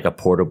you have like a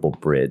portable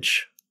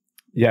bridge.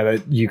 Yeah,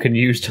 that you can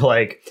use to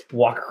like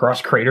walk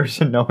across craters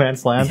in no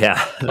man's land.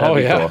 Yeah. Oh,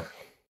 yeah. Cool.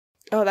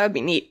 Oh, that would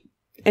be neat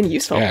and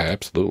useful. Yeah,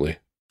 absolutely.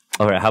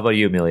 All right. How about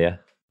you, Amelia?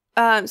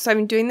 So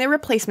I'm doing the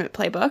replacement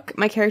playbook.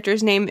 My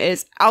character's name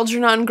is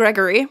Algernon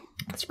Gregory.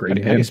 That's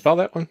great. How do you spell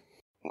that one?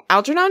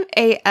 Algernon,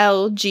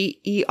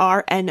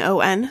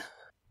 Algernon,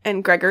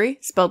 and Gregory,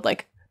 spelled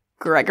like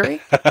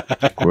Gregory.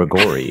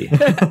 Gregory.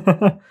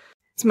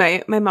 It's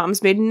my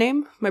mom's maiden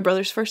name, my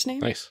brother's first name.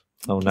 Nice.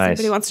 Oh, nice.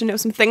 Somebody wants to know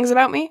some things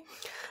about me.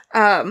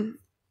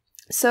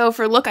 So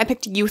for look, I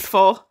picked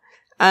youthful.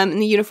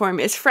 And the uniform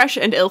is fresh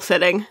and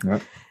ill-fitting.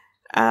 Yep.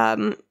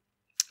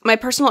 My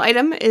personal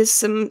item is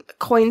some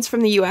coins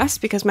from the US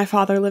because my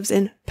father lives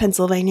in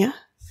Pennsylvania.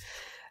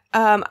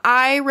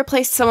 I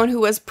replaced someone who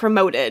was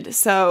promoted,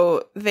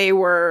 so they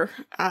were,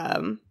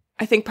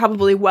 I think,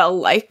 probably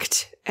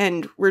well-liked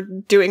and were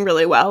doing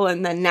really well,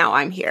 and then now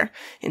I'm here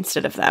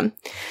instead of them.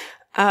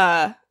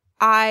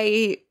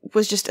 I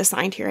was just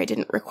assigned here. I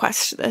didn't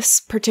request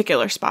this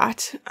particular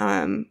spot.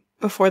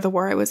 Before the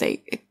war, I was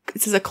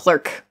this is a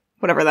clerk,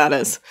 whatever that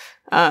is.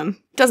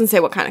 Doesn't say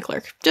what kind of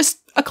clerk, just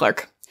a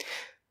clerk.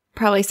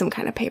 Probably some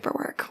kind of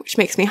paperwork, which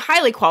makes me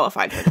highly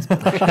qualified for this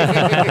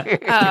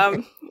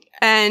position.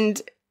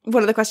 And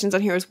one of the questions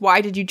on here is,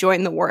 why did you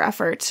join the war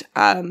effort?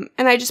 And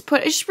I just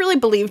really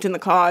believed in the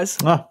cause.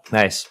 Oh,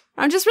 Nice.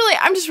 I'm just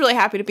really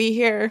happy to be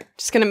here.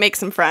 Just gonna make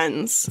some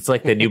friends. It's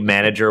like the new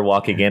manager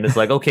walking in. It's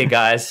like, okay,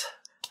 guys,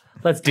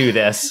 let's do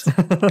this.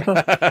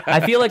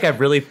 I feel like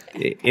I've really,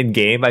 in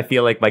game, I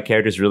feel like my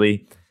character's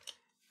really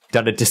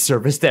done a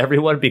disservice to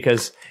everyone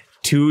because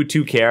two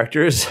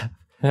characters,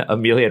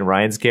 Amelia and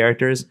Ryan's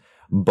characters,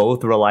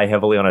 both rely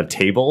heavily on a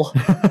table.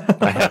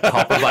 I have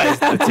compromised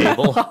the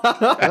table.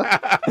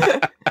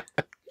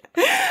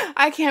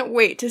 I can't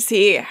wait to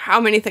see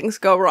how many things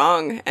go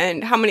wrong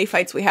and how many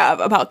fights we have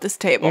about this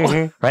table.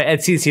 Mm-hmm. Right?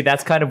 And see,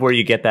 that's kind of where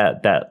you get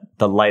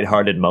the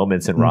lighthearted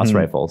moments in Ross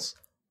Rifles.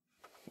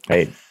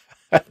 Right?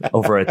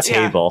 Over a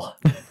table.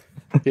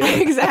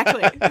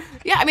 Exactly.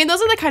 Yeah, I mean,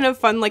 those are the kind of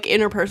fun, like,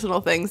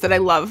 interpersonal things that I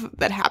love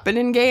that happen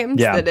in games.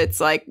 Yeah. That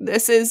it's like,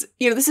 this is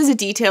a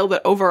detail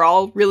that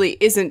overall really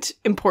isn't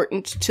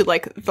important to,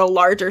 like, the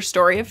larger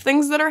story of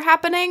things that are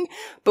happening.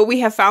 But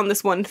we have found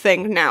this one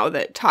thing now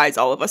that ties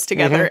all of us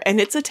together,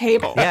 and it's a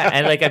table. Yeah,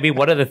 and like, I mean,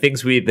 one of the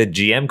things the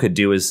GM could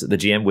do is the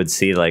GM would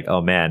see like, oh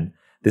man,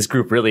 this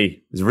group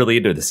really is really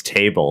into this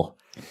table.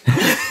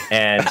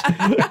 And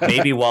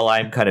maybe while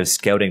I'm kind of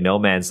scouting no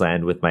man's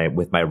land with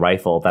my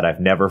rifle that I've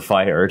never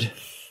fired,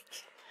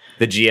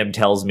 the GM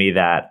tells me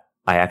that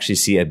I actually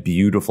see a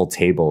beautiful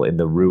table in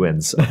the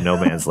ruins of no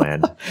man's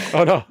land.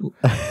 Oh no.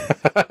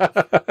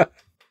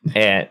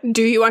 And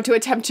Do you want to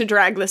attempt to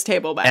drag this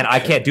table back? and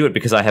I can't do it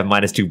because I have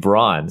 -2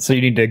 bronze. so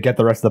you need to get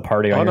the rest of the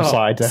party on your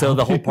side. To So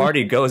the whole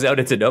party goes out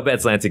into no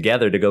man's land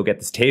together to go get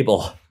this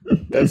table.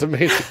 That's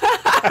amazing.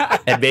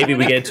 And maybe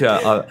we get into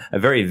a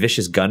very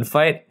vicious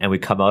gunfight and we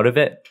come out of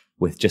it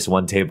with just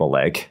one table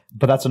leg.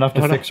 But that's enough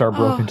to fix our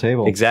broken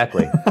table.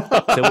 Exactly.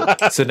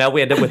 So now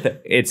we end up with,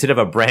 instead of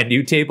a brand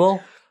new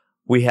table,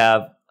 we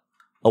have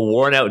a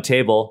worn out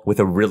table with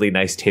a really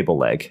nice table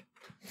leg.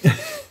 And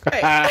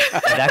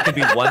that could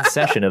be one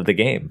session of the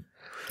game.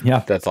 Yeah,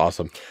 That's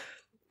awesome.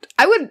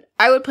 I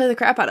would play the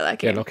crap out of that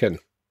game. Yeah, no kidding.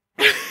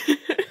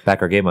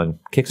 Back our game on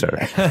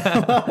Kickstarter.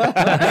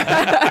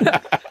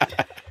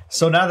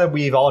 So now that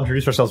we've all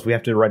introduced ourselves, we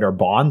have to write our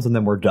bonds, and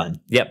then we're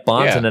done. Yep,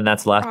 bonds, Yeah. and then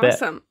that's the last bit.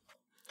 Awesome.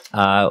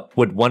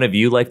 Would one of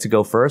you like to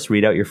go first?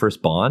 Read out your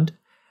first bond,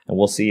 and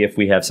we'll see if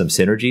we have some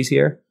synergies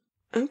here.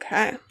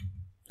 Okay.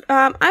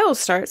 I will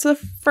start. So the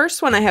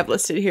first one I have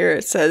listed here,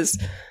 it says,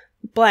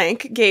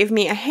 blank gave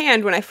me a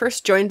hand when I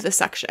first joined the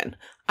section.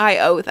 I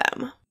owe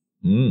them.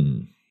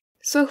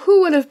 So who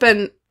would have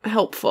been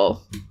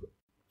helpful?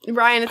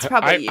 Ryan, it's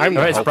probably you.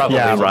 It's probably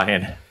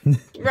Ryan.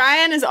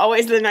 Ryan is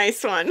always the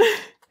nice one.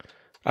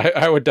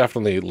 I would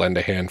definitely lend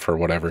a hand for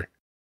whatever.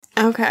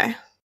 Okay.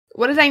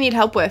 What did I need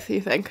help with,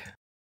 you think?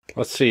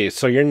 Let's see.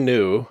 So you're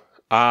new.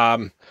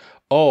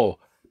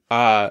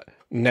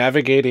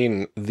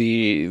 Navigating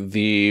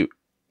the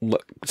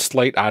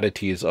slight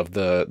oddities of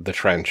the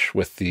trench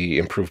with the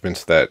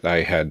improvements that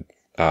I had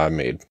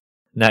made.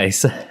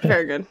 Nice.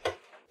 Very good.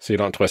 So you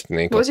don't twist an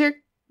ankle. What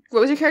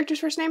was your character's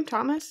first name?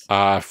 Thomas?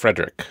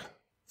 Frederick.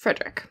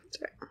 Frederick. That's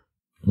right.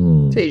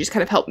 So you just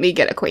kind of helped me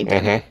get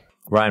acquainted.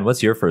 Mm-hmm. Ryan,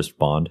 what's your first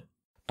bond?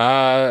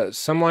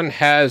 Someone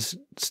has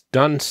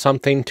done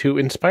something to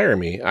inspire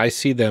me. I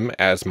see them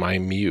as my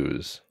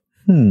muse.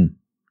 Inspire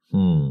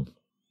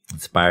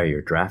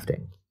your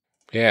drafting.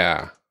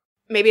 Yeah.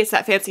 Maybe it's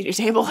that fancy new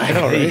table. I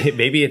know, right?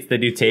 Maybe it's the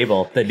new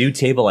table. The new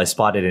table I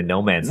spotted in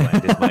No Man's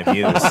Land is my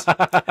muse.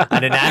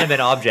 An inanimate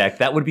object.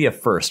 That would be a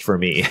first for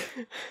me.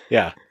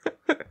 Yeah.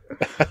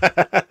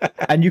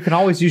 And you can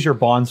always use your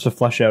bonds to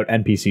flesh out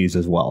NPCs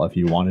as well if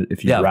you want it,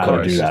 if you'd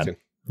rather do that.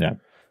 Yeah.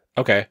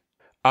 Okay.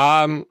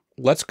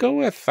 Let's go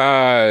with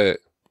I'm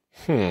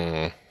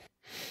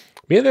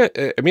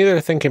either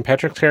thinking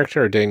Patrick's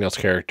character or Daniel's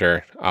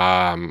character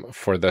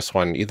for this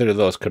one. Either of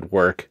those could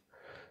work.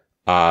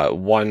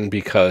 One,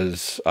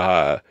 because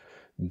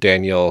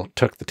Daniel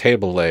took the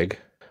table leg,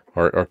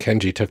 or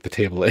Kenji took the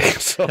table leg.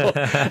 So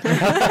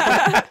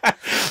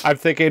I'm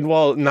thinking,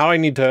 well, now I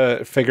need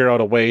to figure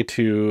out a way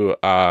to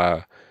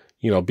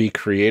be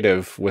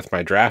creative with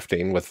my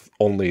drafting with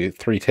only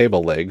 3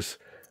 table legs.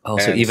 Oh,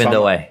 so even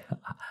though I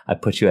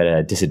put you at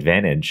a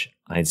disadvantage,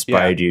 I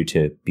inspired you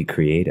to be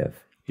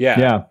creative.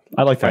 Yeah,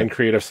 I like Find that.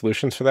 creative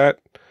solutions for that.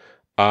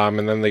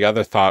 And then the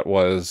other thought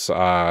was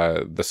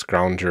the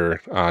scrounger,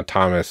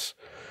 Thomas,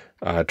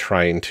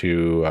 trying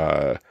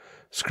to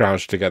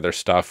scrounge together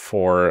stuff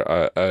for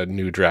a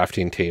new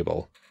drafting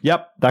table.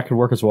 Yep, that could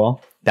work as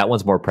well. That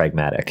one's more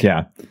pragmatic.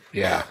 Yeah.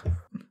 Yeah.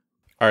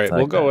 All right, I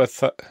like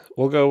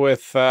we'll go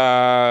with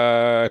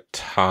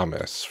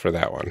Thomas for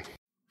that one.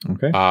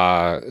 Okay.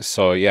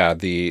 So yeah,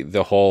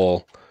 the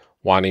whole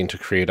wanting to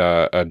create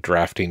a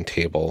drafting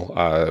table,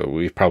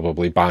 we've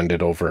probably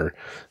bonded over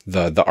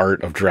the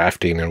art of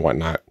drafting and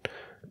whatnot.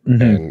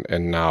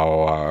 And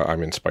now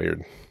I'm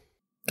inspired.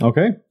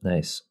 Okay.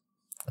 Nice.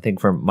 I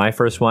think for my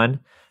first one,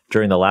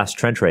 during the last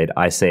trench raid,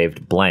 I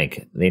saved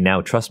blank. They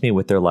now trust me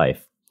with their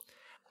life.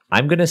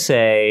 I'm going to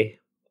say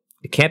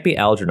it can't be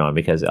Algernon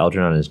because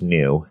Algernon is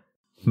new.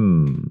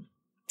 Who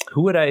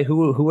would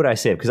I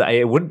save? Because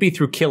it wouldn't be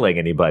through killing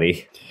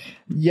anybody.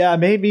 Yeah,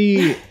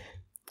 maybe.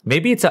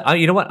 Maybe it's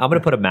you know what? I'm going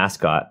to put a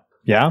mascot.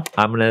 Yeah.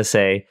 I'm going to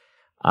say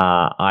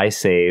I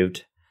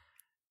saved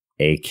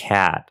a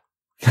cat.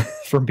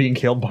 From being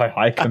killed by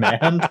high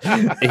command.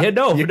 Yeah,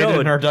 no, You did it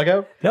in our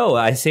dugout? No,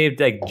 I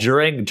saved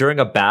during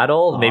a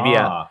battle. Maybe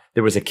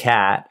there was a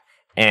cat,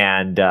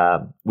 and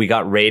we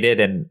got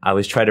raided, and I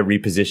was trying to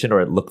reposition,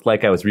 or it looked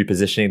like I was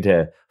repositioning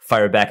to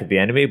fire back at the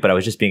enemy, but I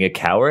was just being a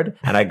coward,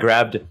 and I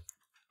grabbed.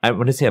 I'm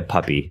going to say a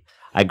puppy.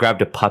 I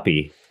grabbed a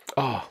puppy.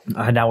 Oh,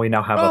 Now we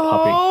have a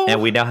puppy. And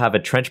we now have a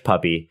trench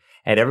puppy,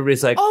 and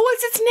everybody's like, Oh,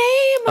 what's its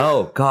name?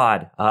 "Oh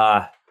God,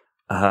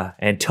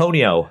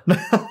 Antonio."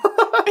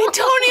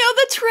 Antonio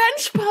the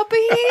trench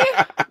puppy.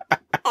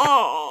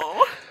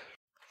 Oh.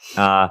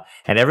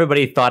 And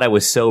everybody thought I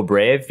was so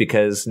brave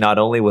because not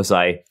only was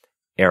I,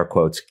 air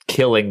quotes,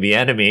 killing the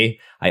enemy,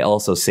 I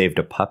also saved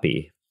a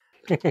puppy,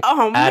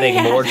 Oh, adding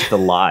man. more to the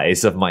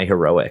lies of my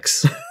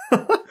heroics.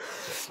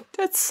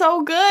 That's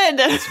so good.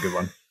 That's a good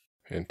one.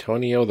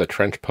 Antonio, the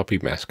trench puppy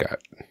mascot.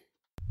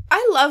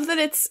 I love that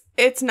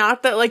it's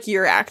not that like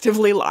you're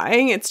actively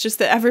lying. It's just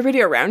that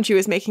everybody around you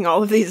is making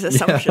all of these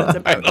assumptions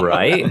about you.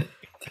 Right?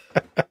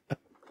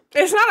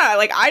 It's not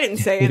like I didn't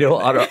say You anything. know,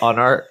 on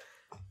our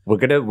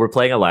we're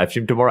playing a live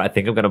stream tomorrow. I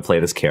think I'm gonna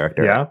play this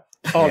character. Yeah.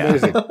 Oh,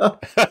 amazing.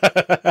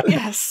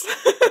 Yes.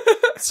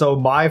 So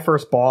my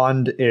first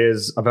bond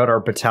is about our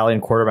battalion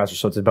quartermaster,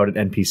 so it's about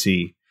an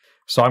NPC.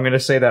 So I'm going to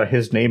say that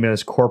his name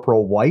is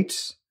Corporal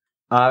White,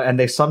 and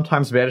they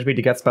sometimes manage me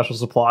to get special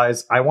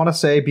supplies. I want to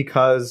say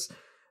because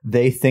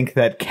they think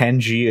that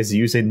Kenji is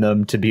using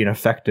them to be an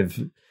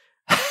effective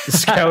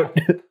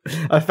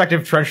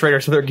effective trench raider,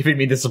 so they're giving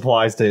me the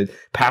supplies to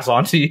pass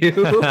on to you.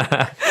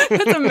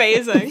 That's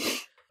amazing.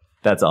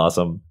 That's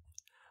awesome.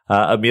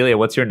 Amelia,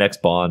 what's your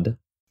next bond?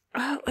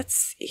 Let's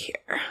see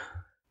here.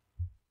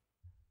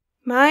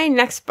 My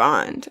next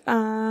bond.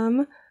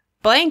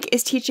 Blank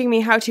is teaching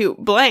me how to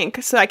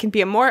blank so I can be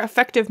a more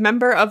effective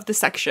member of the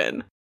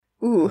section.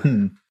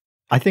 Ooh.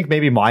 I think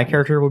maybe my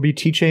character would be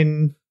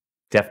teaching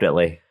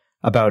Definitely.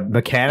 about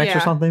mechanics or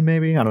Yeah. something,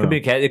 maybe. I don't know.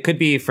 It could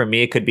be, for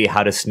me, it could be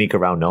how to sneak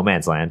around no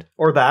man's land.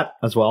 Or that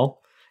as well.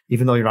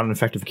 Even though you're not an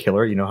effective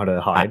killer, you know how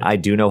to hide. I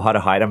do know how to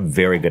hide. I'm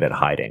very good at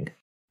hiding.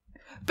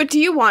 But do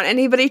you want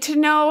anybody to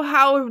know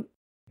how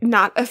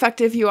not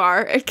effective you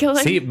are at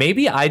killing? See,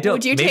 maybe I don't.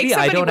 Would you take Maybe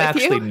I somebody don't with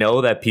actually you?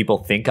 know that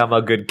people think I'm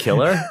a good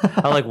killer.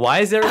 I'm like, why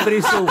is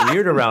everybody so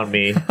weird around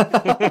me?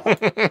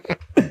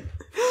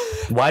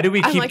 Why do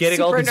we I'm keep like getting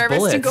all super these nervous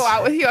bullets? to go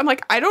out with you. I'm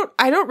like, I don't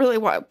really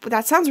want.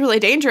 That sounds really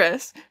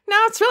dangerous. No,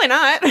 it's really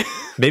not.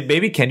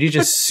 Maybe Kenji's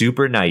just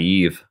super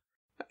naive.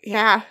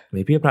 Yeah,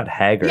 Maybe I'm not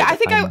haggard. Yeah, I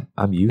think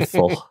I'm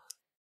youthful.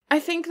 I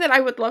think that I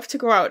would love to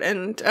go out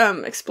and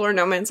explore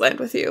no man's land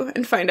with you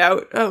and find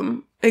out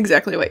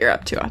exactly what you're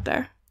up to out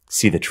there.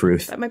 See the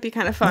truth. That might be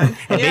kind of fun.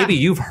 And Yeah. maybe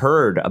you've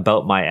heard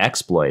about my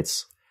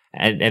exploits,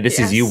 and this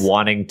is you Yes.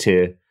 wanting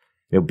to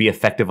be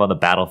effective on the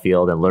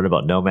battlefield and learn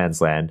about no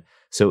man's land.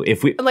 So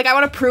if we Like, I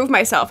want to prove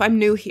myself. I'm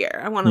new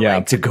here. I want to Yeah.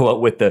 like to go out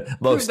with the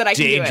most that I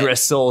can do it.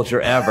 dangerous soldier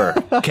ever,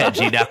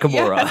 Kenji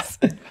Nakamura. Yes.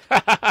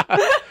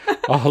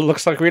 Oh,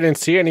 looks like we didn't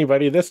see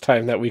anybody this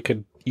time that we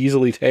could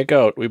easily take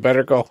out. We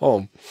better go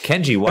home.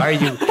 Kenji,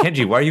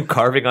 why are you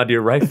carving onto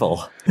your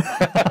rifle?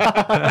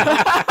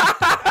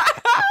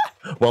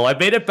 Well, I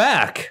made it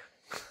back.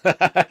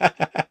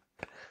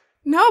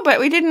 No, but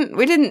we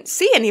didn't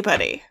see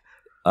anybody.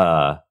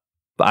 But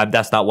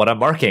that's not what I'm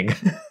marking.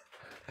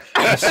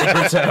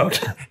 Secret's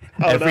out.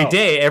 Every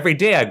day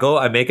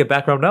I make it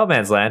back from no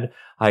man's land.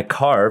 I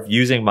carve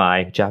using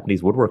my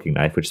Japanese woodworking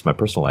knife, which is my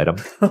personal item.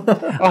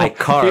 I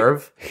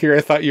carve. Here, I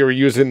thought you were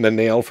using the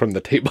nail from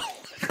the table.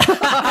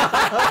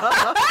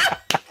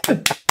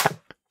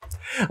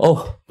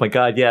 Oh my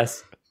god,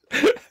 yes.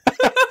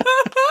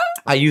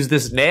 I use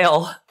this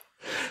nail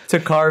to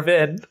carve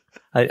in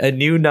a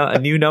new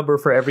number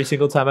for every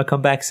single time I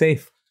come back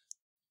safe.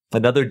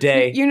 Another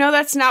day. You know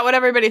that's not what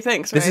everybody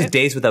thinks, right? This is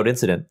days without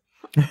incident.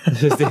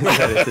 This is days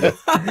without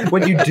incident.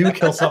 When you do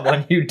kill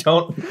someone, you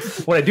don't.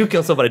 When I do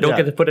kill someone, I don't Yeah.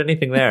 get to put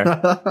anything there.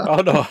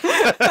 Oh, no.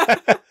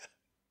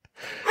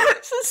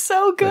 This is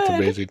so good. That's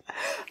amazing.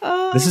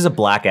 This is a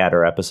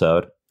Blackadder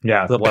episode.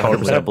 Yeah, It's a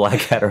 100% a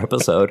Blackadder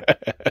episode.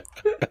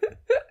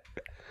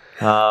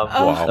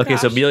 Wow. Okay,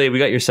 so gosh. Amelia, we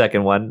got your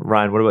second one.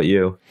 Ryan, what about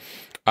you?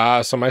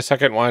 So my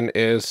second one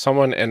is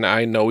someone and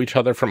I know each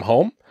other from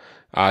home.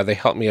 They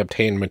help me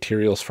obtain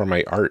materials for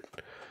my art.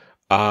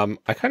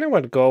 I kind of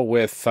want to go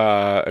with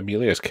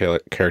Amelia's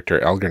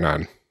character,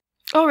 Algernon.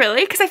 Oh,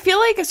 really? Because I feel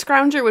like a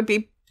scrounger would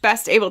be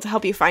best able to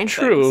help you find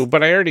True, things.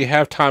 but I already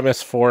have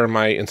Thomas for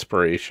my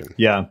inspiration.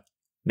 Yeah.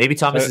 Maybe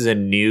Thomas is a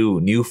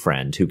new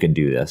friend who can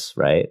do this,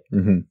 right?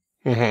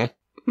 Mm-hmm.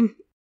 Mm-hmm.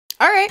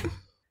 All right.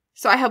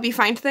 So I help you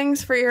find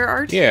things for your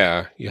art?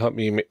 Yeah, you help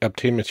me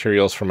obtain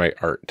materials for my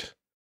art.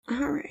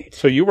 All right.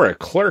 So you were a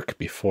clerk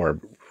before,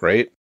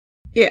 right?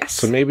 Yes.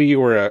 So maybe you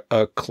were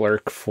a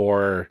clerk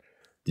for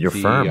Your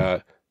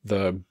firm.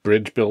 The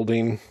bridge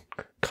building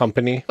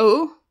company.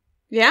 Oh,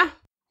 yeah.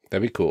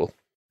 That'd be cool.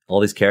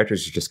 All these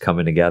characters are just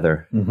coming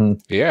together. Mm-hmm.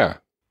 Yeah.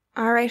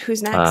 All right.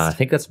 Who's next? I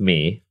think that's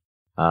me.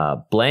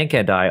 Blank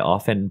and I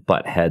often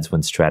butt heads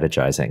when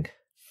strategizing.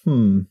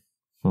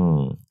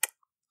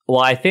 Well,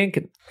 I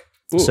think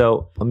Ooh.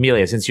 so.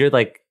 Amelia, since you're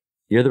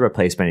the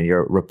replacement and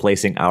you're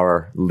replacing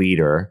our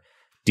leader,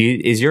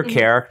 is your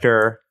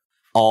character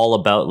all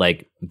about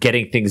like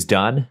getting things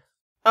done?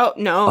 Oh,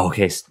 no.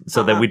 Okay,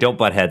 so then we don't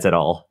butt heads at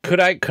all. Could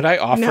I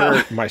offer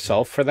No.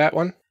 myself for that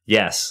one?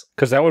 Yes.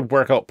 Because that would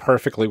work out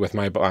perfectly with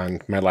my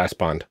bond, my last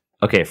bond.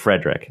 Okay,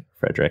 Frederick.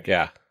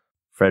 Yeah.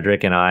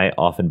 Frederick and I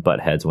often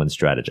butt heads when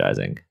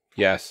strategizing.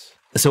 Yes.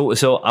 So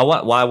I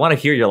want to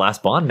hear your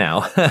last bond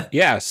now.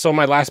 Yeah. So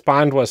my last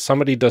bond was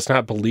somebody does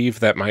not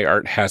believe that my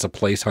art has a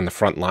place on the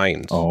front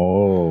lines.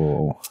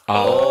 Oh,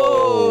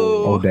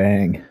 Oh.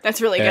 dang. That's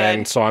really good.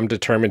 And so I'm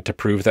determined to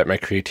prove that my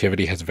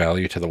creativity has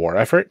value to the war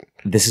effort.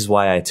 This is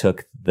why I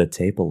took the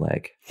table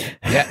leg.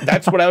 Yeah,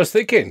 that's what I was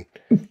thinking.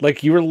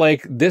 Like, you were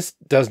like, this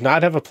does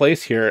not have a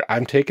place here.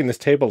 I'm taking this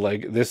table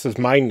leg. This is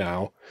mine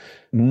now.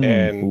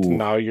 And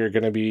now you're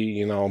going to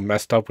be,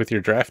 messed up with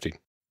your drafting.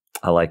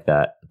 I like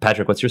that.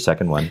 Patrick, what's your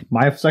second one?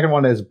 My second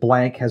one is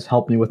blank has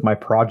helped me with my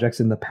projects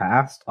in the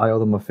past. I owe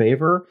them a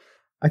favor.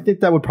 I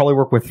think that would probably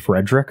work with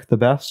Frederick the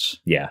best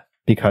Yeah.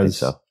 because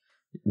so.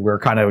 we're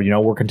kind of,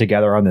 working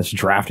together on this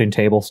drafting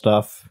table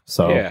stuff.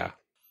 So Yeah.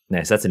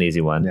 Nice. That's an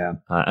easy one. Yeah.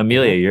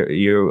 Amelia, you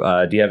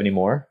do you have any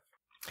more?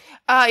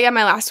 Yeah,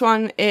 my last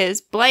one is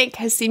blank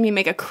has seen me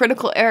make a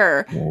critical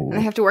error, and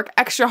I have to work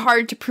extra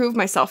hard to prove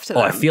myself to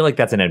them. I feel like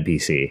that's an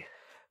NPC,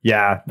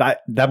 Yeah,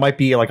 that might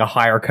be like a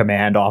higher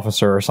command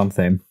officer or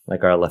something.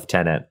 like our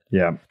lieutenant.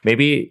 Yeah.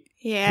 Maybe.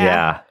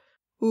 Yeah.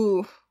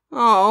 Ooh.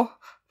 Oh,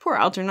 poor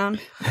Algernon.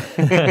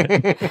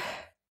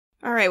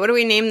 All right, what do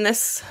we name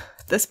this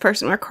this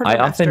person. Our I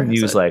quartermaster often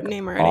has use a like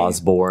name already.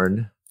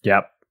 Osborne,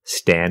 Yep.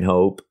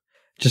 Stanhope,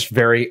 Just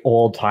very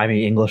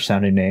old-timey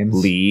English-sounding names.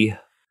 Lee,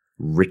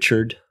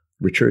 Richards.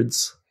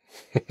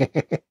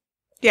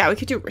 Yeah, we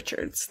could do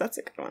Richards. That's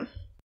a good one.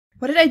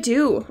 What did I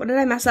do? What did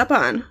I mess up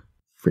on?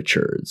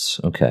 Richards.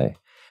 Okay.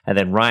 And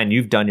then Ryan,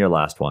 you've done your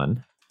last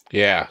one.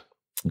 Yeah.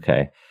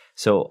 Okay.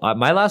 So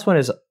my last one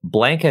is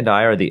blank and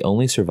I are the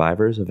only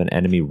survivors of an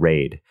enemy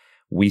raid.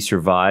 We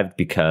survived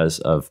because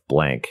of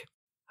blank.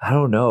 I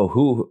don't know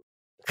who,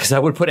 because I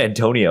would put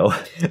Antonio.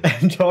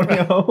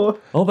 Antonio.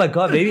 Oh my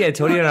God, maybe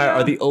Antonio and I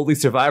are the only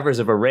survivors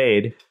of a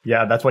raid.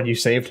 Yeah, that's when you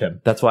saved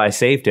him. That's why I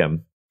saved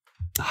him.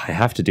 I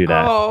have to do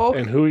that. Oh,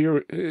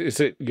 And is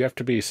it you have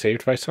to be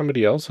saved by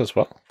somebody else as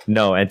well?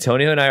 No,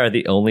 Antonio and I are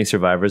the only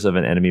survivors of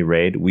an enemy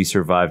raid. We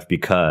survived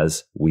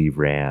because we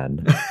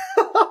ran.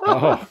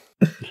 Oh.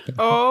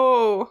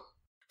 oh.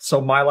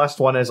 So my last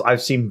one is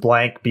I've seen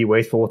blank be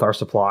wasteful with our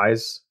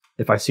supplies.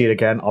 If I see it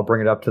again, I'll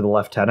bring it up to the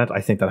lieutenant. I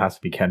think that has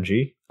to be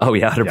Kenji. Oh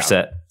yeah,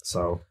 100%.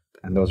 So,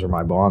 and those are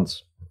my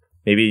bonds.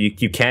 Maybe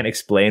you can't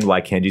explain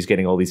why Kenji's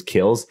getting all these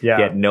kills,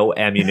 yet no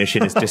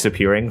ammunition is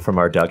disappearing from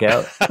our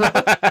dugout.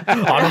 I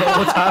don't know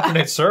what's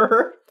happening,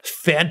 sir.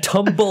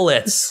 Phantom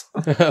bullets.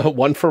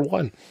 1 for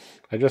 1.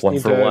 I just One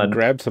need for to one.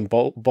 grab some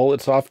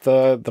bullets off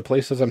the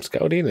places I'm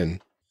scouting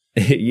and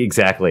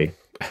Exactly.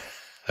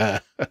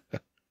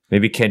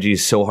 Maybe Kenji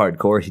is so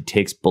hardcore he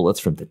takes bullets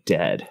from the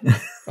dead.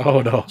 oh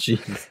no.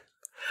 Jeez.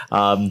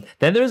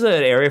 Then there's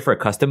an area for a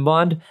custom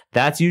bond.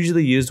 That's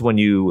usually used when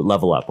you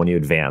level up, when you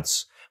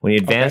advance. When you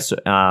advance,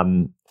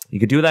 you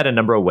could do that a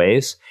number of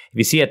ways. If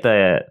you see at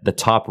the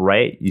top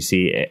right, you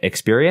see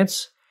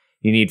experience.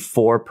 You need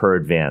 4 per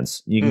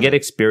advance. You can get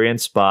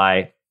experience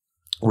by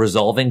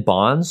resolving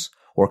bonds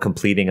or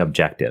completing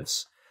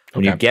objectives.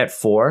 When you get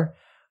 4,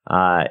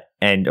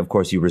 and of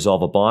course you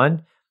resolve a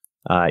bond,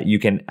 you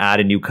can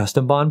add a new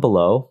custom bond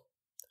below.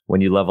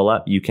 When you level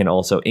up, you can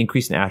also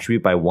increase an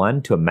attribute by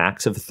 1 to a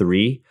max of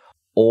 3,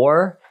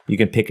 or you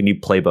can pick a new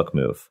playbook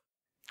move.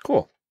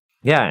 Cool.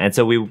 Yeah, and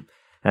so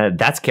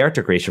that's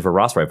character creation for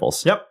Ross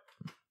Rifles. Yep.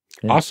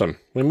 Yeah. Awesome.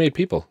 We made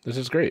people. This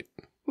is great.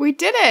 We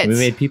did it. We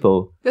made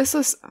people. This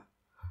was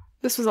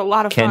a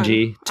lot of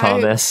Kenji,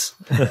 fun. Thomas,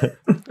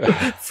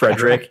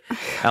 Frederick,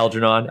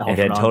 Algernon, and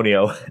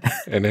Antonio.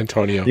 And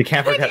Antonio. You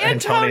can't forget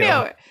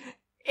Antonio.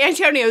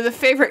 Antonio is a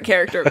favorite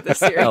character of this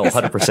series. Oh,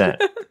 100%.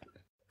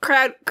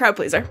 Crowd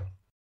pleaser.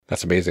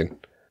 That's amazing.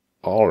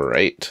 All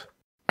right.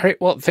 All right.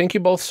 Well, thank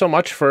you both so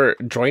much for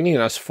joining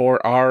us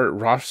for our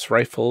Ross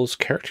Rifles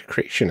character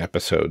creation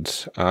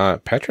episodes.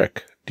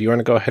 Patrick, do you want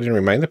to go ahead and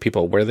remind the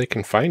people where they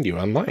can find you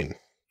online?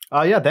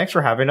 Yeah, thanks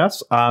for having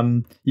us.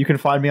 You can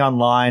find me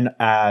online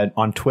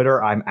on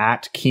Twitter. I'm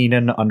at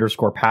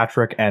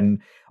Keenan_Patrick.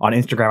 And on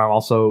Instagram, I'm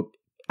also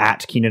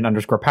at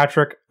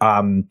Keenan_Patrick.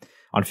 On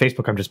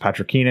Facebook, I'm just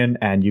Patrick Keenan.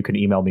 And you can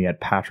email me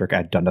at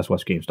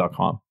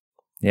patrick@DundasWestGames.com.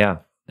 Yeah.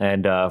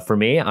 And for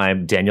me,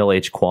 I'm Daniel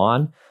H.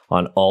 Kwan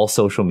on all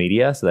social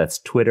media. So that's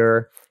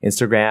Twitter,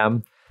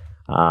 Instagram,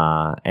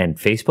 and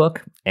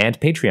Facebook, and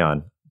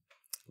Patreon.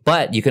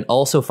 But you can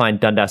also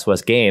find Dundas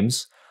West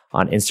Games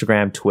on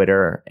Instagram,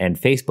 Twitter, and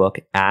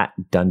Facebook at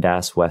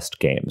Dundas West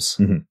Games.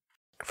 Mm-hmm.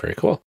 Very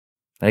cool.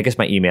 And I guess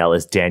my email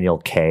is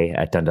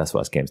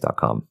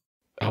danielk@dundaswestgames.com.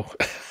 Oh,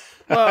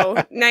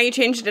 Whoa, now you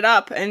changed it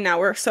up, and now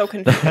we're so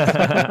confused.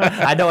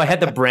 I know I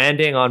had the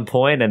branding on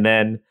point, and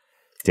then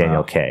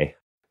Daniel K.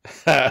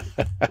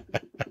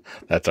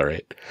 that's all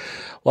right.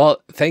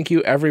 Well, thank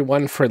you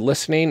everyone for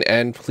listening,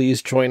 and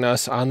please join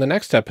us on the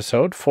next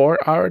episode for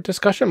our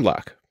discussion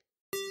block.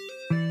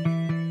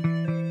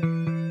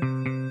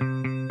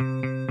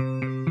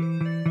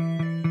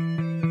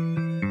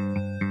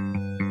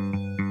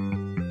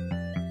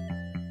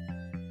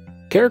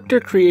 Character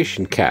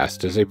Creation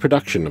Cast is a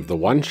production of the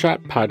One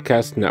Shot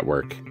Podcast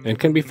Network and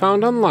can be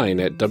found online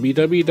at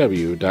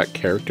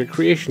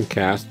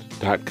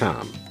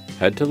www.charactercreationcast.com.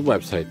 Head to the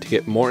website to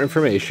get more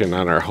information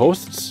on our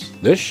hosts,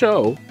 this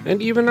show,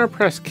 and even our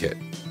press kit.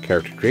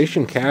 Character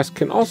Creation Cast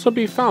can also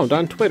be found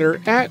on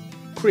Twitter at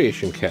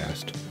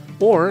CreationCast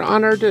or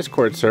on our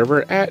Discord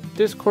server at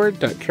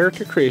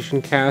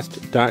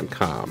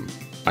discord.charactercreationcast.com.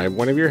 I'm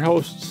one of your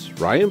hosts,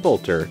 Ryan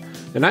Bolter,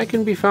 and I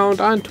can be found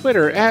on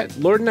Twitter at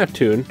Lord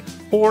Neptune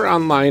or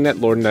online at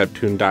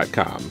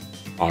lordneptune.com.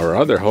 Our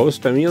other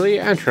host,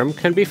 Amelia Antrim,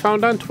 can be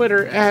found on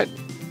Twitter at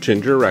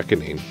Ginger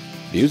Reckoning.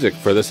 Music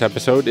for this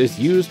episode is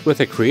used with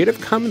a Creative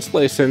Commons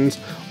license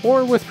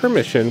or with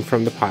permission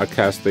from the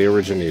podcast they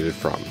originated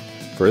from.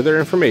 Further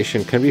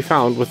information can be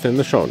found within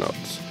the show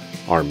notes.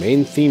 Our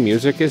main theme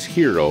music is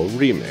Hero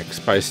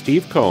Remix by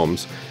Steve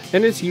Combs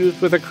and is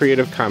used with a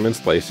Creative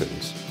Commons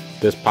license.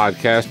 This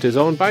podcast is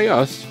owned by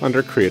us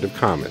under Creative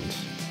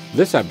Commons.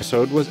 This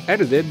episode was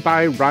edited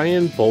by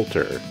Ryan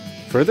Bolter.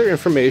 Further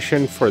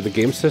information for the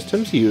game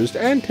systems used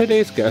and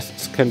today's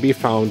guests can be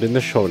found in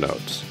the show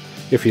notes.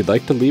 If you'd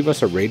like to leave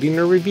us a rating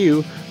or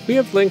review, we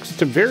have links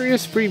to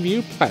various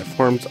review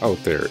platforms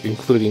out there,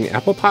 including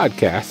Apple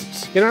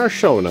Podcasts, in our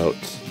show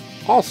notes.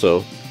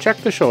 Also, check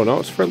the show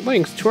notes for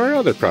links to our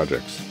other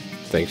projects.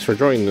 Thanks for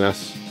joining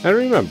us. And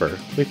remember,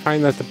 we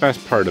find that the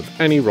best part of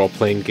any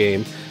role-playing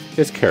game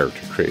is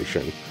character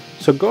creation.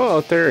 So go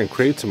out there and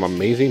create some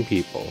amazing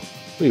people.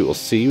 We will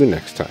see you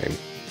next time.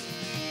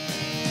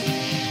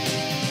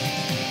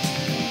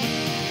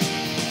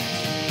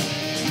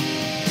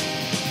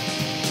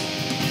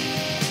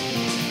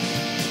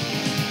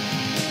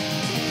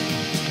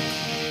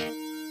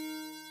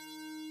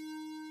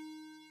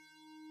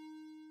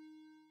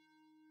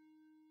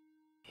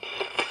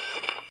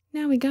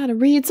 Now we gotta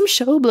read some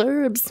show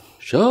blurbs.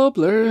 Show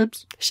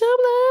blurbs. Show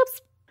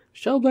blurbs.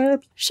 Show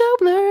blurbs. Show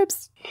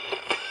blurbs.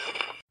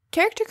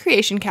 Character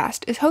Creation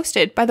Cast is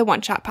hosted by the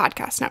One Shot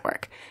Podcast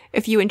Network.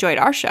 If you enjoyed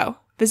our show,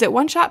 visit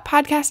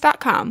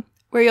oneshotpodcast.com,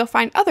 where you'll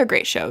find other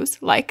great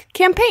shows like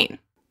Campaign.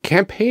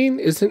 Campaign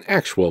is an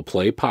actual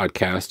play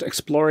podcast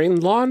exploring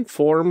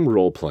long-form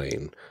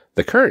role-playing.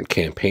 The current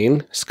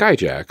campaign,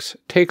 Skyjacks,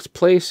 takes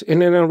place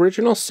in an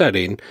original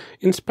setting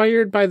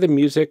inspired by the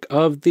music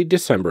of the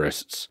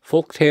Decemberists,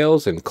 folk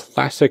tales, and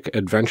classic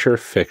adventure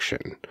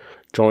fiction.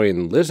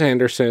 Join Liz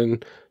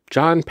Anderson,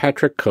 John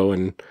Patrick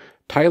Cohen,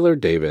 Tyler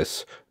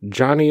Davis,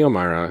 Johnny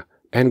O'Mara,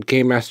 and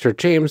Game Master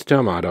James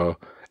D'Amato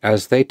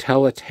as they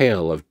tell a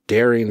tale of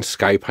daring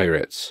sky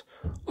pirates.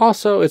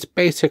 Also, it's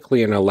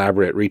basically an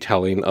elaborate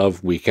retelling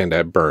of Weekend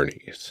at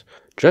Bernie's.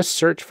 Just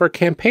search for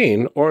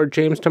Campaign or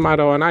James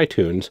D'Amato on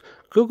iTunes,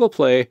 Google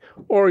Play,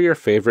 or your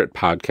favorite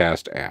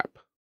podcast app.